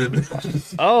 twisted, loaded.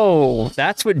 Oh,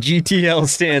 that's what GTL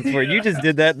stands for. You just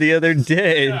did that the other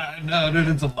day. Yeah, no, dude,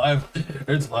 it's a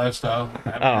lifestyle.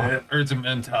 Or it's a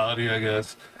mentality, I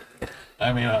guess.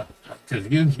 I mean, because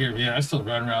you can hear me, I still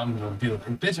run around and be like,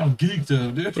 bitch, I'm geeked though,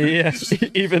 dude. Yeah,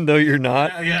 even though you're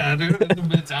not. Yeah, dude, it's a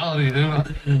mentality,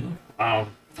 dude.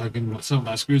 Fucking some of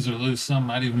my screws are loose, some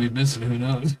might even be missing, who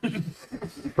knows?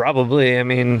 Probably. I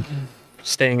mean,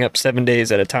 staying up 7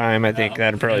 days at a time, I think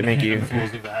that'd probably make you.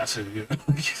 Handfuls of acid,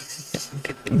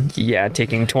 Yeah,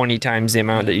 taking 20 times the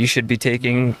amount that you should be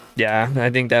taking. Yeah, I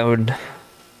think that would.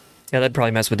 Yeah, that'd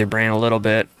probably mess with your brain a little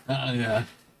bit. Yeah.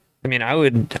 I mean, I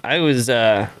was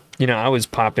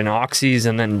popping oxys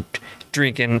and then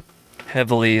drinking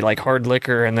heavily, like hard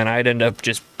liquor, and then I'd end up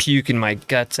just puking my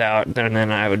guts out, and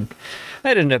then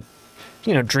I'd end up,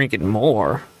 drinking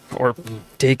more or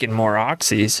taking more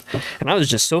oxys, and I was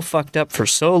just so fucked up for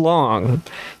so long.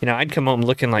 I'd come home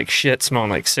looking like shit,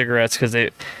 smelling like cigarettes, because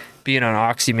being on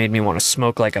oxy made me want to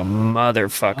smoke like a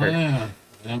motherfucker. Oh, yeah.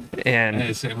 Yep. And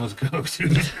hey, same as Coke,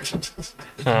 dude.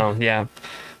 Oh, yeah.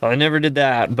 Well, I never did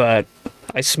that, but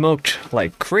I smoked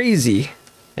like crazy.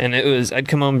 And I'd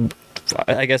come home,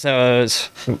 I guess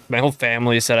my whole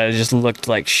family said I just looked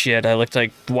like shit. I looked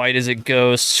like white as a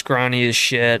ghost, scrawny as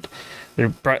shit.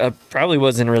 I probably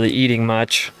wasn't really eating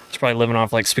much. I was probably living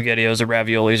off like SpaghettiOs or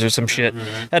raviolis or some shit.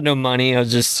 Right. Had no money. I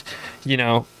was just,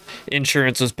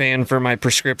 insurance was paying for my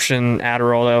prescription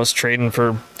Adderall that I was trading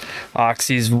for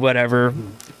oxys, whatever,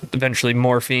 eventually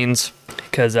morphines,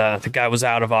 because the guy was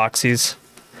out of oxys.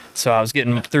 So I was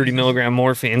getting 30 milligram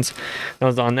morphines. I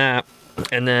was on that.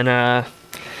 And then,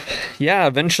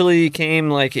 eventually came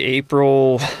like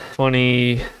April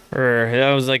 20, or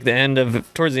that was like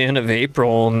towards the end of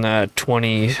April in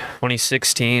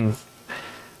 2016.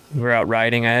 We were out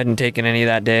riding. I hadn't taken any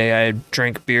that day. I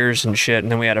drank beers and shit.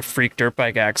 And then we had a freak dirt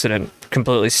bike accident.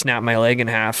 Completely snapped my leg in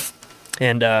half.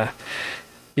 And,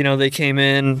 they came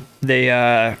in.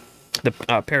 The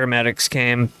paramedics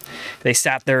came. They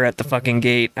sat there at the fucking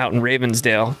gate out in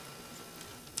Ravensdale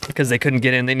because they couldn't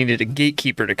get in. They needed a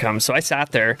gatekeeper to come. So I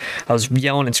sat there. I was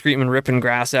yelling and screaming, ripping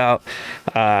grass out.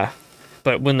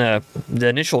 But when the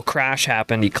initial crash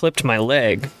happened, he clipped my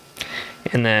leg.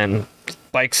 And then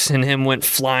bikes and him went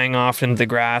flying off into the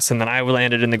grass. And then I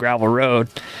landed in the gravel road.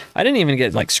 I didn't even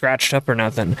get like scratched up or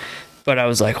nothing. But I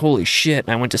was like, holy shit.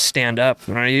 And I went to stand up.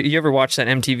 You ever watch that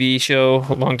MTV show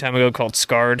a long time ago called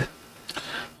Scarred?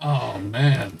 Oh,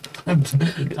 man.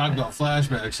 Talk about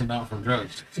flashbacks and not from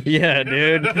drugs. Yeah,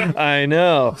 dude. I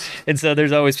know. And so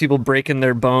there's always people breaking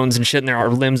their bones and shit, and their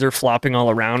limbs are flopping all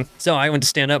around. So I went to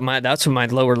stand up. That's what my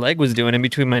lower leg was doing in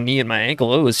between my knee and my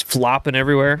ankle. It was flopping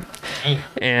everywhere.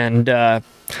 And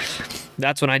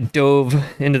that's when I dove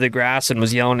into the grass and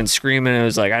was yelling and screaming. It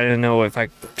was like I didn't know if I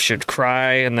should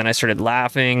cry, and then I started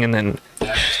laughing, and then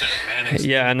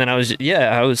and then I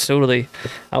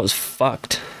was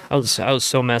fucked. I was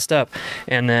so messed up.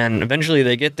 And then eventually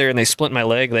they get there and they split my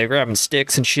leg. They were grabbing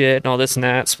sticks and shit and all this and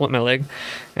that, split my leg.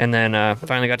 And then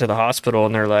finally got to the hospital,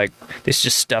 and they're like, they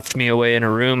just stuffed me away in a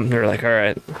room. They're like, all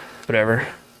right, whatever.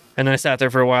 And then I sat there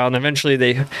for a while, and eventually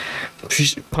they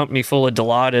pumped me full of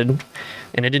Dilaudid,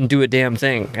 and it didn't do a damn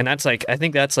thing. And that's like, I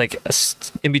think that's like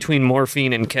in between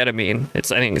morphine and ketamine. I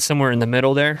think it's somewhere in the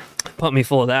middle there. Pumped me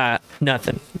full of that,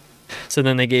 nothing. So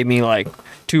then they gave me like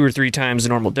 2 or 3 times the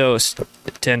normal dose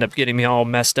to end up getting me all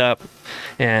messed up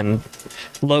and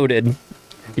loaded,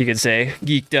 you could say,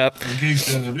 geeked up.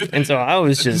 And so I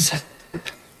was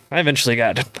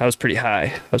pretty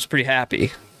high. I was pretty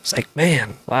happy. It's like,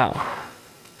 man, wow.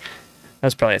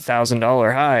 That's probably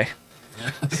 $1,000 high.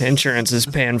 Insurance is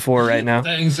paying for right now.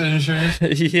 Thanks, insurance.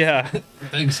 Yeah.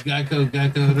 Thanks, Geico.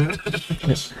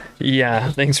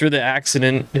 Yeah, thanks for the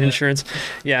accident insurance.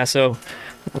 Yeah, so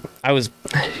I was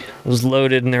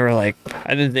loaded, and they were like,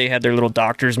 I think they had their little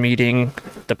doctor's meeting,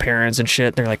 the parents and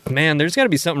shit. They're like, man, there's got to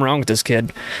be something wrong with this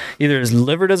kid. Either his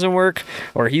liver doesn't work,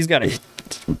 or he's got an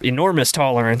enormous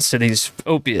tolerance to these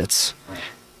opiates.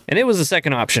 And it was the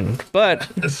second option, but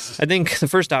I think the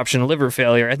first option, liver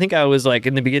failure. I think I was like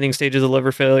in the beginning stages of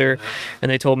liver failure, and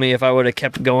they told me if I would have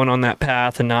kept going on that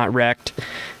path and not wrecked,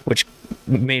 which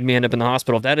made me end up in the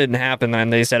hospital. If that didn't happen,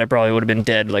 then they said I probably would have been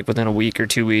dead like within a week or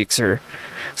 2 weeks or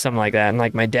something like that. And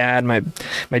like my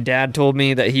dad told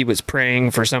me that he was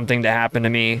praying for something to happen to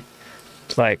me,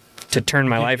 like to turn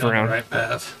my life around. Right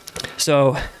path.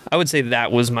 So I would say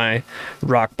that was my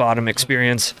rock bottom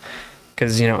experience.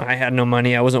 Because, I had no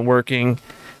money. I wasn't working.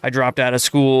 I dropped out of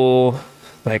school,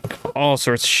 like all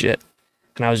sorts of shit.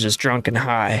 And I was just drunk and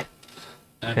high.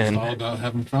 And it's all about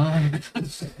having fun.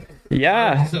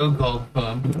 Yeah. So-called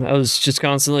fun. I was just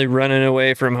constantly running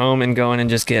away from home and going and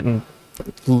just getting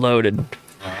loaded.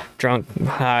 Wow. Drunk,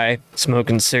 high,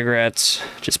 smoking cigarettes,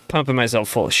 just pumping myself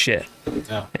full of shit.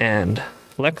 Yeah. And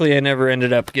luckily I never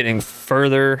ended up getting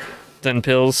further than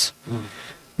pills.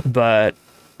 But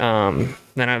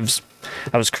then I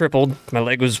was crippled. My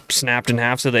leg was snapped in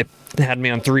half, so they had me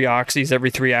on 3 oxys every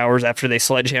 3 hours after they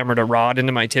sledgehammered a rod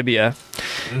into my tibia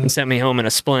and sent me home in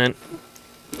a splint.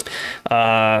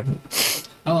 How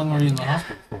long were you in the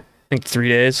hospital for? I think 3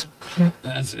 days.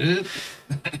 That's it?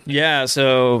 Yeah,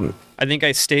 so I think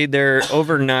I stayed there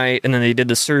overnight, and then they did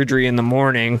the surgery in the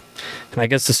morning. And I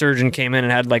guess the surgeon came in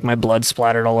and had like my blood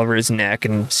splattered all over his neck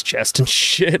and his chest and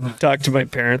shit. Talked to my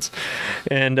parents.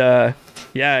 And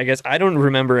yeah, I guess I don't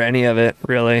remember any of it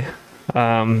really.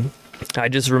 I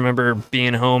just remember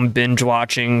being home binge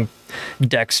watching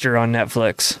Dexter on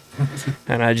Netflix.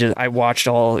 And I watched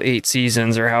all 8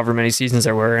 seasons or however many seasons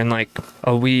there were in like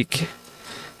a week.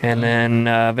 And then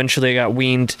eventually I got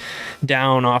weaned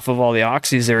down off of all the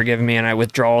oxys they were giving me, and I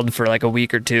withdrawed for like a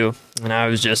week or 2. And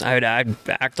I'd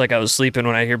act like I was sleeping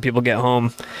when I hear people get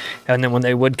home. And then when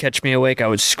they would catch me awake, I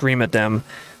would scream at them.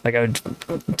 Like I would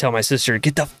tell my sister,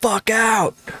 get the fuck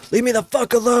out! Leave me the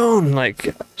fuck alone!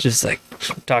 Like, just like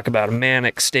talk about a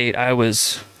manic state. I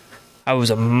was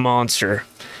a monster.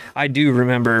 I do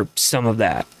remember some of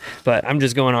that, but I'm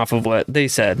just going off of what they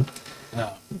said.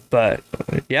 Yeah. But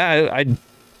yeah,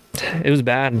 it was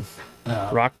bad.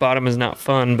 Yeah. Rock bottom is not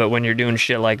fun, but when you're doing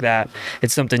shit like that,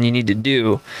 it's something you need to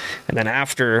do. And then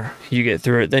after you get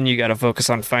through it, then you got to focus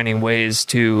on finding ways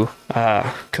to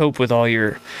cope with all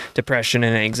your depression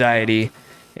and anxiety,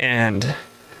 and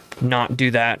not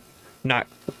do that, not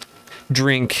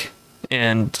drink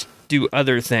and do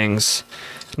other things,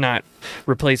 not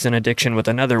replace an addiction with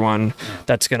another one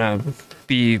that's going to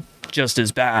be just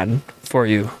as bad for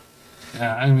you.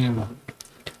 Yeah, I mean,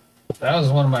 that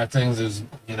was one of my things is,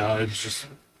 it's just,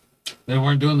 they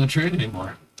weren't doing the trade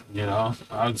anymore,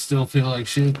 I would still feel like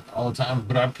shit all the time,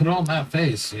 but I put on that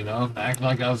face, act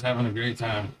like I was having a great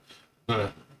time.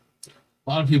 But a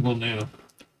lot of people knew.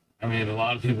 I mean, a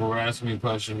lot of people were asking me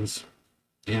questions,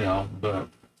 but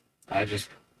I just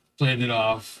played it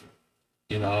off.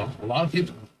 A lot of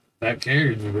people that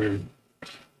cared were,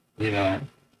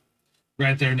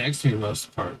 right there next to me most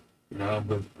of the part,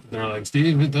 but they're like,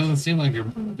 Steve, it doesn't seem like you're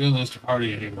doing this to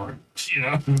party anymore,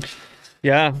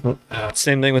 Yeah,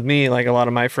 same thing with me. Like a lot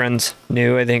of my friends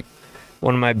knew. I think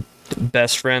one of my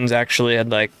best friends actually had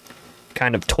like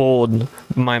kind of told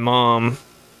my mom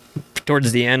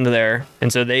towards the end there.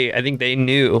 And so I think they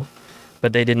knew,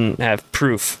 but they didn't have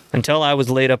proof until I was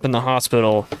laid up in the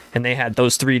hospital, and they had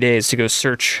those 3 days to go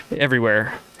search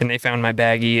everywhere. And they found my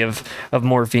baggie of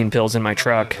morphine pills in my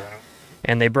truck.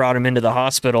 and they brought him into the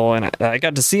hospital, and I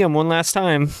got to see him one last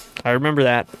time. I remember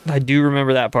that. I do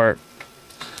remember that part.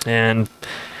 And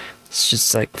it's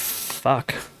just like,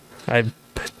 fuck. I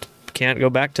can't go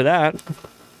back to that.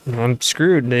 I'm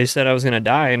screwed. They said I was going to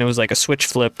die, and it was like a switch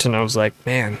flipped, and I was like,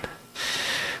 man,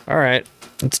 all right.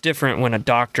 It's different when a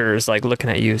doctor is like looking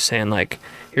at you saying like,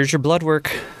 here's your blood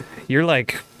work. You're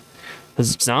like a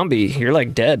zombie. You're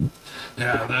like dead.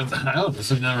 Yeah, I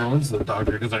honestly never went to the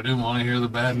doctor because I didn't want to hear the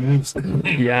bad news.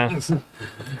 Yeah.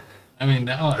 I mean,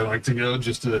 now I like to go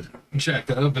just to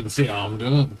check up and see how I'm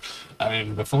doing. I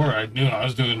mean, before I knew I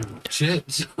was doing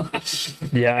shit. So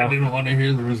Yeah. I didn't want to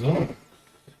hear the result.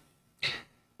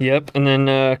 Yep. And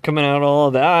then coming out of all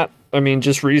of that, I mean,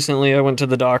 just recently I went to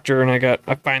the doctor and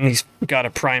I finally got a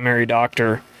primary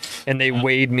doctor, and they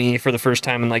weighed me for the first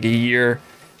time in like a year.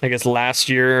 I guess last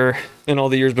year and all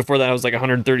the years before that I was like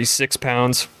 136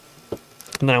 pounds.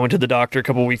 And then I went to the doctor a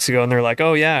couple weeks ago and they're like,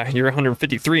 oh yeah, you're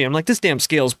 153. I'm like, this damn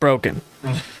scale's broken.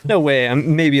 No way.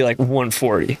 I'm maybe like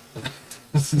 140.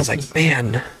 It's like,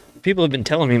 man, people have been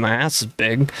telling me my ass is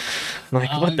big. I'm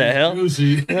like, what the hell? I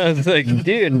was like,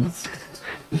 dude.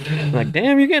 I'm like,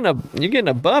 damn, you're getting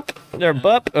a butt. I'm like,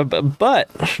 what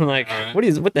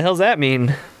the hell's that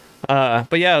mean?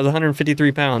 But yeah, I was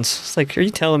 153 pounds. It's like, are you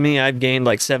telling me I've gained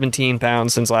like 17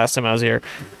 pounds since last time I was here?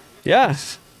 Yeah.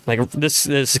 Like,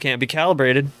 this can't be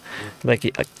calibrated.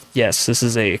 Like, yes, this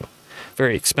is a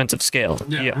very expensive scale.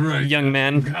 Yeah, right. Young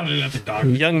men. Got it at the doctor.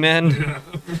 Young men.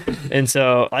 And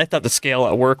so I thought the scale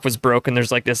at work was broken.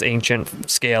 There's like this ancient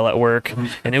scale at work,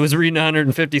 and it was reading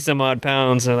 150 some odd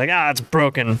pounds. And they're like, it's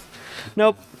broken.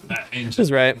 Nope. This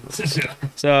is right.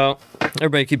 So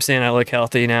everybody keeps saying I look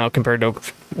healthy now compared to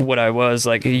what I was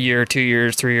like a year, 2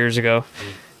 years, 3 years ago.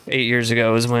 8 years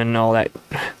ago is when all that,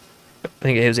 I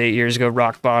think it was 8 years ago,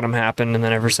 rock bottom happened. And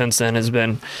then ever since then has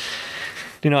been,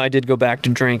 I did go back to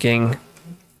drinking.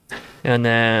 And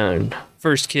then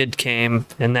first kid came,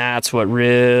 and that's what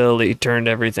really turned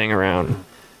everything around.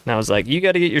 And I was like, you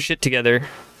got to get your shit together.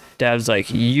 Dad's like,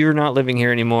 you're not living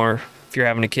here anymore if you're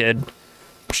having a kid.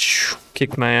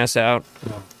 Kicked my ass out.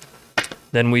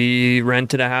 Then we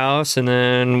rented a house, and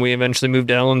then we eventually moved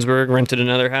to Ellensburg, rented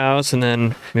another house, and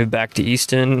then moved back to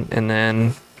Easton. And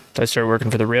then I started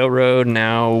working for the railroad.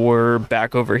 Now we're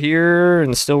back over here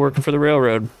and still working for the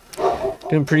railroad.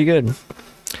 Doing pretty good.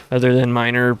 Other than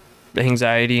minor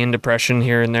anxiety and depression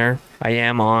here and there. I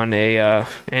am on a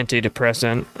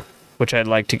antidepressant, which I'd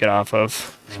like to get off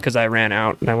of because I ran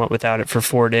out and I went without it for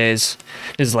 4 days.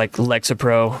 It's like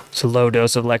Lexapro. It's a low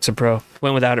dose of Lexapro.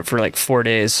 Went without it for like 4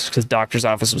 days because doctor's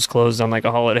office was closed on like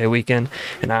a holiday weekend,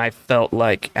 and I felt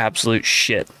like absolute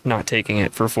shit not taking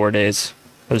it for 4 days.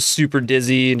 I was super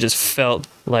dizzy and just felt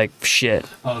like shit.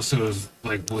 Oh, so it was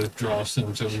like withdrawal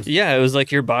symptoms. Yeah, it was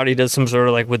like your body does some sort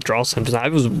of like withdrawal symptoms. I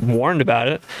was warned about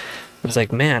it. I was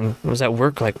like, man, I was at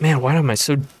work like, man, why am I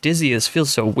so dizzy? This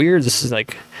feels so weird. This is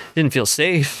like, didn't feel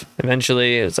safe.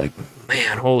 Eventually, it was like,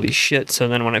 man, holy shit. So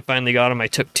then when I finally got them, I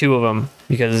took 2 of them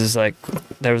because it's like,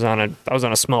 I was on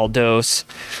a small dose.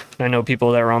 And I know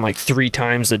people that were on like 3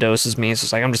 times the dose as me. So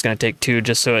it's like, I'm just going to take 2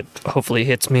 just so it hopefully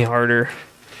hits me harder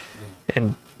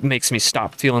and makes me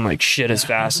stop feeling like shit as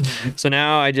fast. So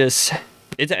now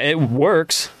it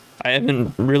works. I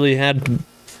haven't really had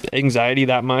anxiety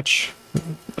that much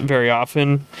very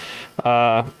often.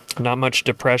 Not much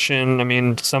depression. I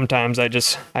mean, sometimes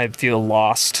I feel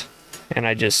lost and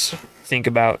I just think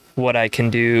about what I can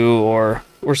do, or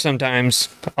sometimes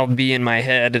I'll be in my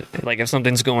head, like if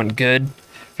something's going good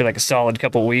for like a solid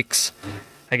couple weeks,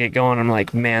 I get going, I'm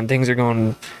like, man, things are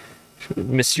going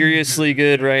mysteriously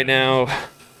good right now.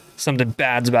 Something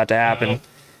bad's about to happen.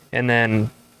 And then,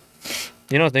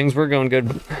 things were going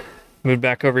good. Moved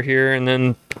back over here, and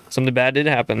then something bad did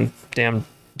happen. Damn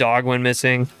dog went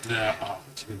missing. Yeah.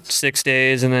 6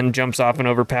 days, and then jumps off an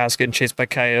overpass, getting chased by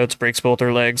coyotes, breaks both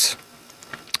her legs.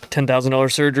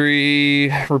 $10,000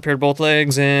 surgery, repaired both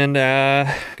legs, and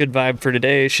good vibe for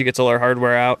today. She gets all her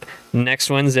hardware out next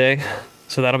Wednesday,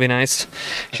 so that'll be nice.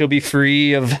 She'll be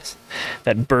free of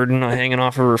that burden hanging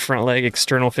off of her front leg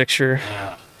external fixture.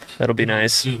 Yeah. That'll be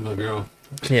nice. My girl.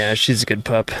 Yeah, she's a good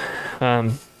pup.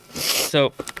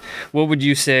 So, what would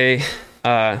you say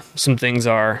some things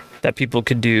are that people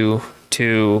could do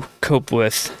to cope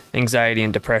with anxiety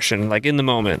and depression, like in the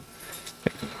moment?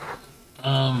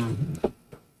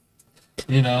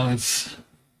 It's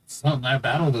something I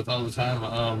battle with all the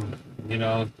time.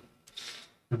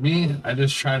 For me, I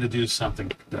just try to do something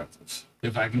productive.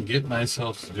 If I can get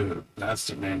myself to do it, that's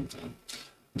the main thing.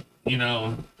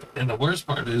 And the worst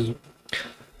part is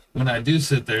when I do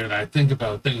sit there and I think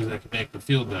about things that can make me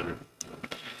feel better.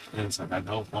 and it's like I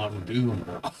don't want to do them,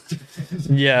 bro.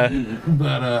 Yeah.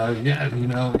 But yeah, you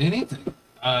know,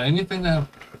 anything that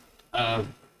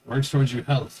works towards your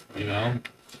health, you know,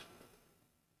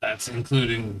 that's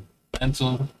including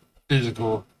mental,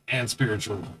 physical, and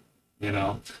spiritual. You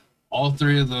know, all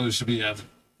three of those should be at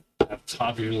the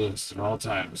top of your list at all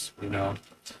times. You know,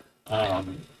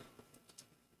 um,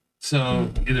 so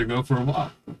either go for a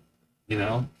walk, you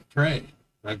know, pray,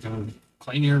 like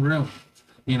clean your room.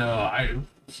 You know, I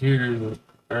hear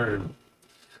or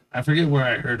I forget where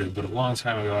I heard it, but a long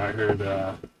time ago I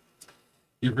heard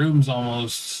your room's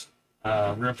almost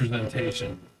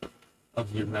representation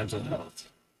of your mental health.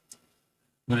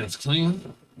 When it's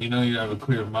clean, you know you have a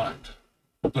clear mind.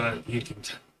 But you can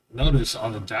notice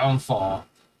on the downfall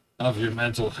of your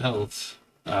mental health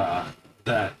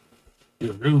that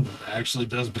your room actually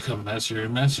does become messier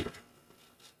and messier.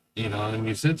 You know, and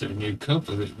you sit there and you cope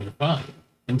with it and you're fine.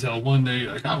 Until one day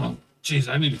you're like, oh, geez,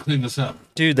 I need to clean this up.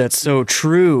 Dude, that's so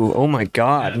true. Oh my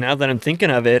God. Yeah. Now that I'm thinking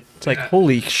of it, it's like, Yeah.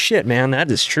 holy shit, man, that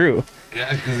is true.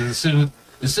 Yeah, because as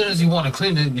soon as you want to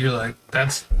clean it, you're like,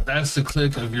 that's the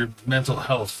click of your mental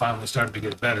health finally starting to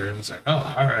get better. And it's like,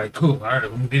 oh, all right, cool. All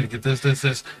right, we need to get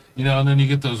this. You know, and then you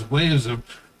get those waves of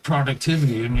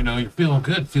productivity and, you know, you're feeling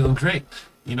good, feeling great.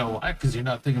 You know why? Because you're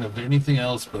not thinking of anything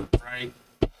else but right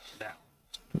now.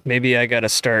 Maybe I got to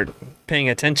start paying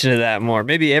attention to that more.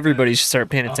 Maybe everybody should start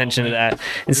paying attention to man. that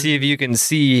and see if you can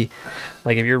see,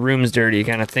 like, if your room's dirty,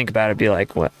 kind of think about it, be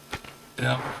like, what?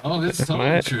 Yeah. Oh, it's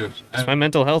totally true. It's my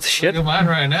mental health shit? Look at mine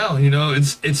right now. You know,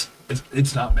 it's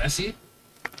not messy,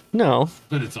 No.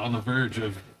 but it's on the verge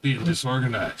of being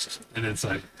disorganized. And it's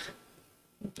like,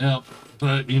 yeah,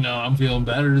 but, you know, I'm feeling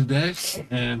better today.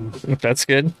 And That's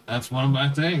good. that's one of my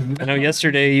things. I know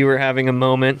yesterday you were having a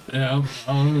moment. Yeah.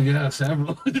 Oh, yeah,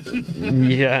 several.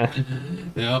 Yeah.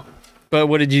 Yep. But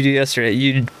what did you do yesterday?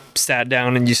 You sat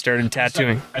down and you started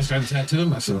tattooing. I started tattooing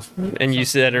myself. And you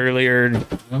said earlier,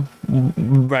 Yep.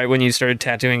 right when you started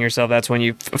tattooing yourself, that's when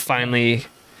you finally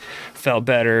felt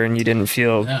better and you didn't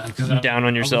feel Yeah, because down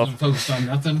on I yourself. wasn't focused on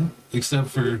nothing except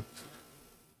for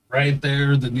right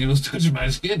there, the needles touching my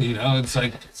skin. You know, it's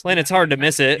like, And it's hard to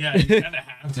miss it. yeah, you kind of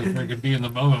have to freaking be in the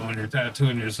moment when you're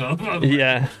tattooing yourself.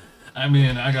 Yeah. I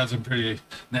mean, I got some pretty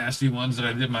nasty ones that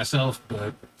I did myself,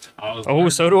 but I was. Oh,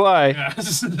 so do I. Yeah.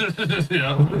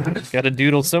 Yeah. Got to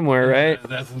doodle somewhere, right?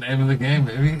 That's the name of the game,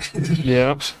 baby.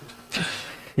 Yep.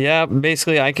 Yeah,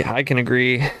 basically, I can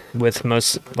agree with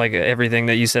most, like, everything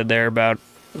that you said there about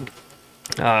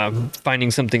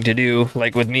finding something to do.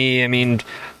 Like with me, I mean,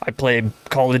 I play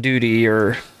Call of Duty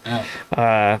or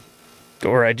I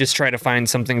just try to find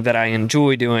something that I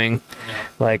enjoy doing. Yeah.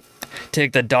 Like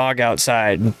take the dog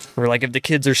outside, or like if the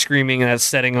kids are screaming and that's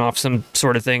setting off some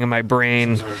sort of thing in my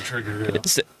brain. Sort of trigger.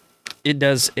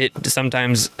 It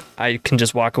sometimes I can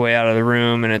just walk away out of the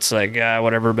room and it's like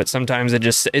whatever, but sometimes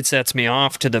it sets me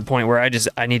off to the point where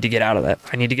I need to get out of that.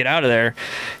 I need to get out of there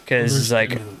because it's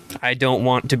like I don't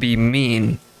want to be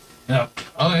mean. Yeah.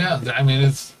 Oh yeah. I mean,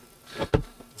 it's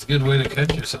a good way to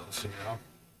catch yourself. You know.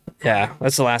 Yeah,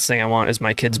 that's the last thing I want is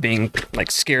my kids being like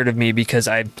scared of me because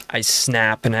I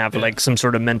snap and have like some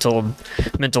sort of mental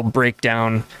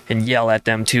breakdown and yell at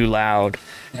them too loud.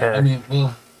 Yeah, I mean,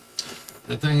 well,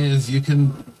 the thing is,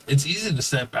 it's easy to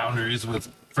set boundaries with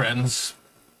friends,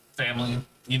 family,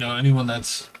 you know, anyone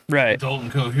that's Right. adult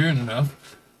and coherent enough.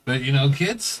 But, you know,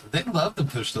 kids, they love to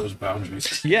push those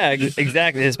boundaries. Yeah,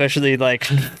 exactly. Especially like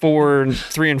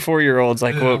 3 and 4 year olds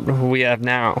like what we have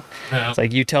now. Yeah. It's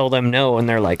like you tell them no and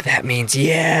they're like, that means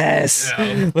yes.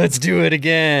 Yeah. Let's do it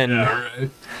again. Yeah, right.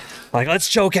 Like, let's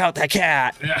choke out that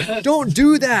cat. Yeah. Don't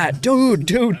do that. Dude,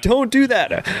 don't do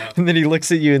that. And then he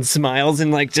looks at you and smiles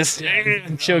and like just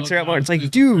chokes her out more. It's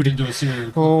like, dude. Into a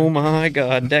serial Oh my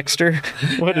God, Dexter.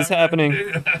 What is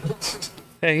happening?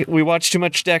 Hey, we watched too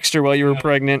much Dexter while you were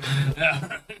pregnant.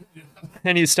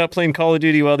 And you stop playing Call of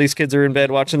Duty while these kids are in bed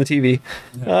watching the TV.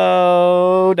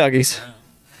 Oh, doggies.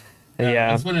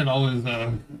 Yeah. That's when it always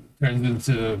turns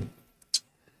into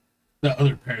the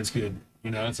other parent's kid. You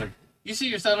know, it's like, you see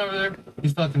your son over there?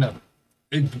 He's fucking up.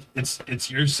 It's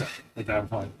your son at that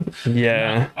point.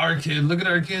 Yeah. Our kid, look at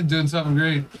our kid doing something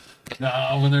great.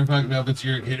 No, when they're fucking up, it's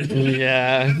your kid.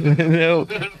 Yeah. No.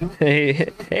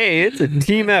 Hey, it's a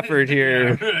team effort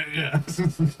here. Yeah.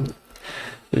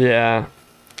 Yeah.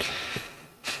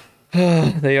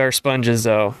 They are sponges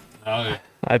though. Oh, yeah.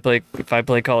 If I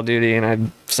play Call of Duty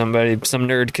and some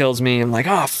nerd kills me, I'm like,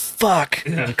 oh fuck.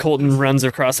 And Colton runs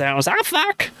across the house. Ah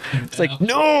fuck. It's like,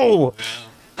 no.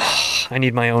 I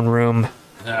need my own room.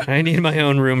 Yeah. I need my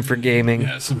own room for gaming.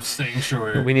 Yeah, some staying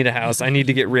short. We need a house. I need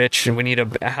to get rich and we need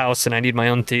a house and I need my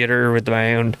own theater with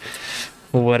my own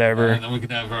Whatever. And then we can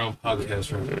have our own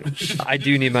podcast room. I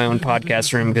do need my own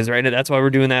podcast room because right now that's why we're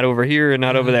doing that over here and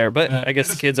not over there. But I guess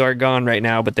the kids are gone right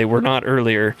now, but they were not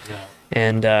earlier. Yeah.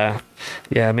 And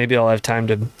yeah, maybe I'll have time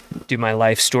to do my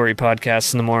life story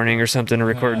podcast in the morning or something to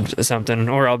record something,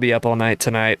 or I'll be up all night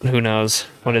tonight. Who knows?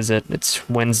 What is it? It's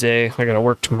Wednesday. I gotta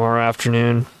work tomorrow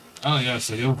afternoon. Oh yeah,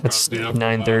 so you'll It's probably be up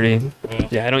 9:30. Yeah.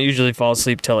 Yeah, I don't usually fall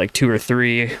asleep till like 2 or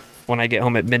 3 when I get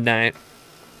home at midnight.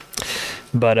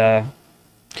 But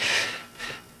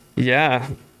yeah,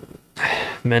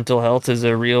 mental health is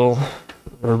a real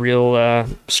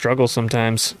struggle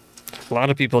sometimes. A lot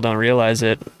of people don't realize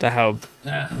it. How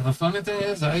Yeah, the funny thing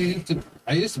is, I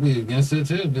used to be against it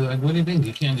too. Be like, what do you mean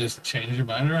you can't just change your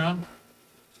mind around?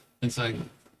 It's like,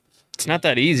 it's not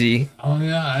that easy. oh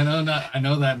yeah, I know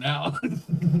that now.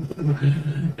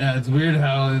 Yeah, it's weird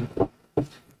how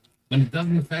when it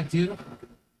doesn't affect you,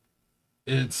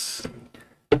 it's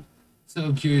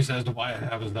so curious as to why it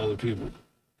happens to other people.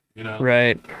 You know?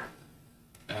 Right.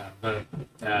 Yeah, but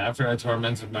yeah, after I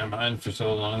tormented my mind for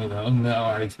so long, now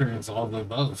I experience all of the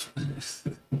above.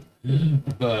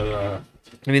 But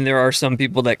I mean, there are some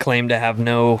people that claim to have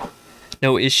no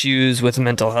issues with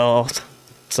mental health.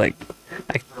 It's like,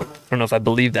 I don't know if I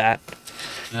believe that.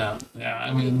 yeah,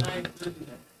 I mean,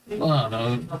 well, I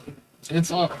don't know.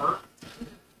 It's all,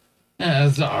 yeah,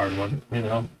 it's a hard one,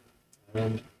 I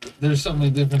mean, there's so many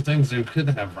different things you could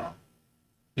have wrong.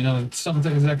 Some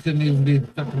things that couldn't even be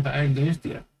fucking diagnosed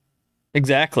yet.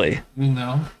 Exactly.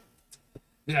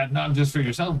 Yeah, not just for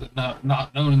yourself, but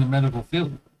not known in the medical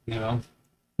field.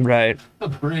 Right. The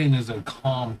brain is a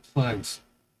complex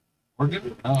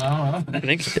organ. I don't know. I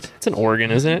think it's an organ,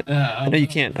 isn't it? Yeah, I know you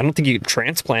can't. I don't think you can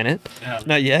transplant it. Yeah.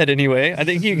 Not yet, anyway. I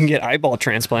think you can get eyeball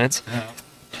transplants. Yeah.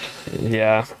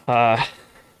 Yeah.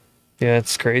 Yeah,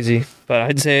 it's crazy. But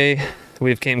I'd say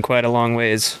we've came quite a long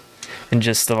ways in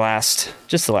just the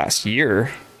last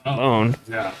year alone.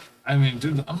 Yeah. I mean,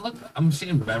 dude, I'm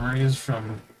seeing memories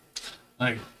from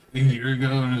like a year ago,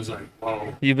 and it was like,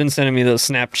 whoa. You've been sending me those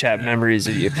Snapchat memories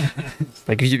of you.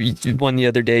 Like you one the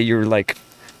other day, you were like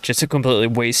just completely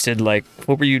wasted. Like,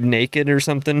 what were you, naked or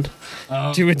something?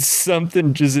 Doing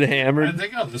something, just I hammered.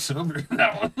 think I was sober in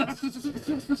that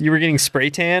one. You were getting spray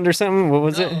tanned or something? What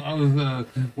was it? I was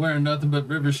wearing nothing but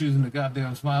river shoes and a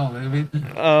goddamn smile, baby.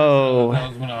 Oh, That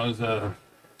was when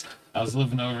I was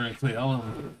living over in Cle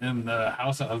Elum, and the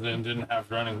house I was in didn't have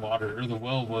running water, or the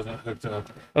well wasn't hooked up.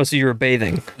 oh, so you were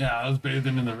bathing. Yeah, I was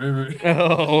bathing in the river.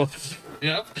 Oh,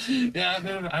 Yep. Yeah,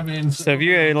 dude, I mean. so if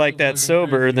you're like that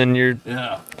sober, then you're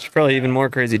Yeah. probably even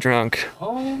more crazy drunk.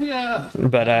 Oh, yeah.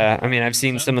 But I mean, I've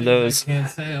seen some of those. I can't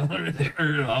say on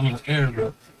the air,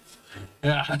 but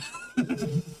yeah.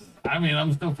 I mean,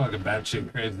 I'm still fucking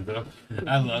batshit crazy though.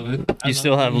 I love it. You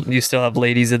still have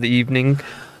ladies of the evening.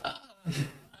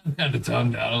 Kind of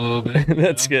toned down a little bit.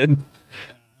 That's good.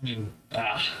 I mean,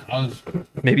 I was.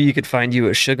 Maybe you could find you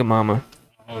a sugar mama.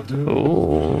 Oh, dude.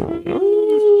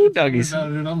 Oh, doggies. No,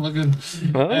 dude, I'm looking.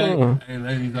 Oh. Hey,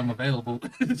 ladies, I'm available.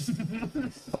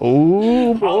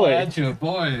 Oh Holla boy. at you,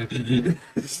 boy.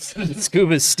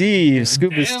 Scuba Steve.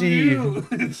 Scuba Damn Steve. you.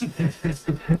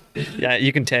 Yeah,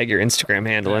 you can tag your Instagram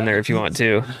handle in there if you want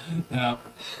to. Yeah.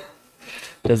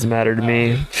 Doesn't matter to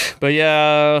me. But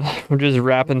yeah, we're just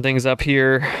wrapping things up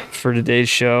here for today's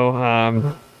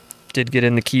show. Did get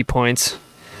in the key points,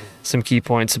 some key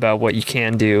points about what you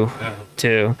can do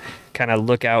to kind of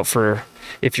look out for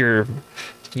if you're,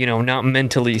 not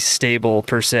mentally stable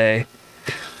per se,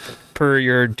 per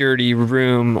your dirty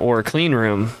room or clean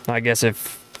room. I guess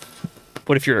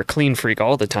what if you're a clean freak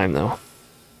all the time though?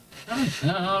 I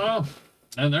don't know.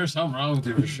 And there's something wrong with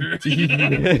you for sure. Well,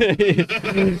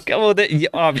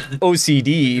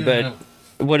 OCD, but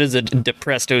what does a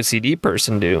depressed OCD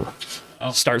person do?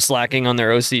 Oh. Start slacking on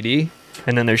their OCD,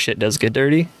 and then their shit does get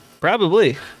dirty?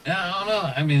 Probably. Yeah, I don't know.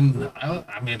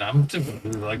 I mean, I'm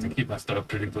typically like to keep my stuff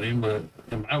pretty clean, but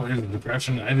in my ways of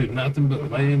depression, I do nothing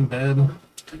but lay in bed.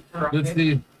 But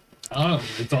see, I don't know.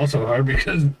 It's also hard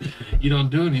because you don't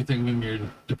do anything when you're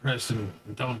depressed and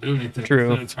don't do anything.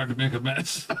 True. So it's hard to make a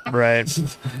mess. Right.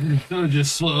 So it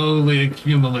just slowly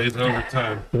accumulates over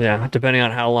time. Yeah, depending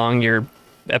on how long your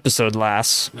episode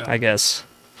lasts, Yeah. I guess.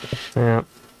 Yeah.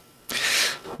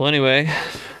 Well, anyway,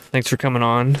 thanks for coming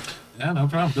on. Yeah, no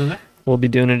problem, brother. We'll be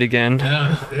doing it again.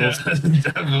 Yeah,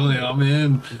 definitely. I'm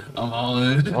in. I'm all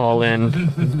in. All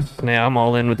in. Yeah, I'm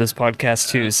all in with this podcast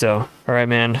too. So, all right,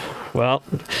 man. Well,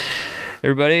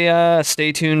 everybody,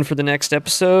 stay tuned for the next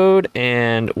episode,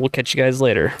 and we'll catch you guys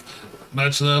later.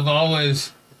 Much love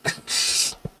always.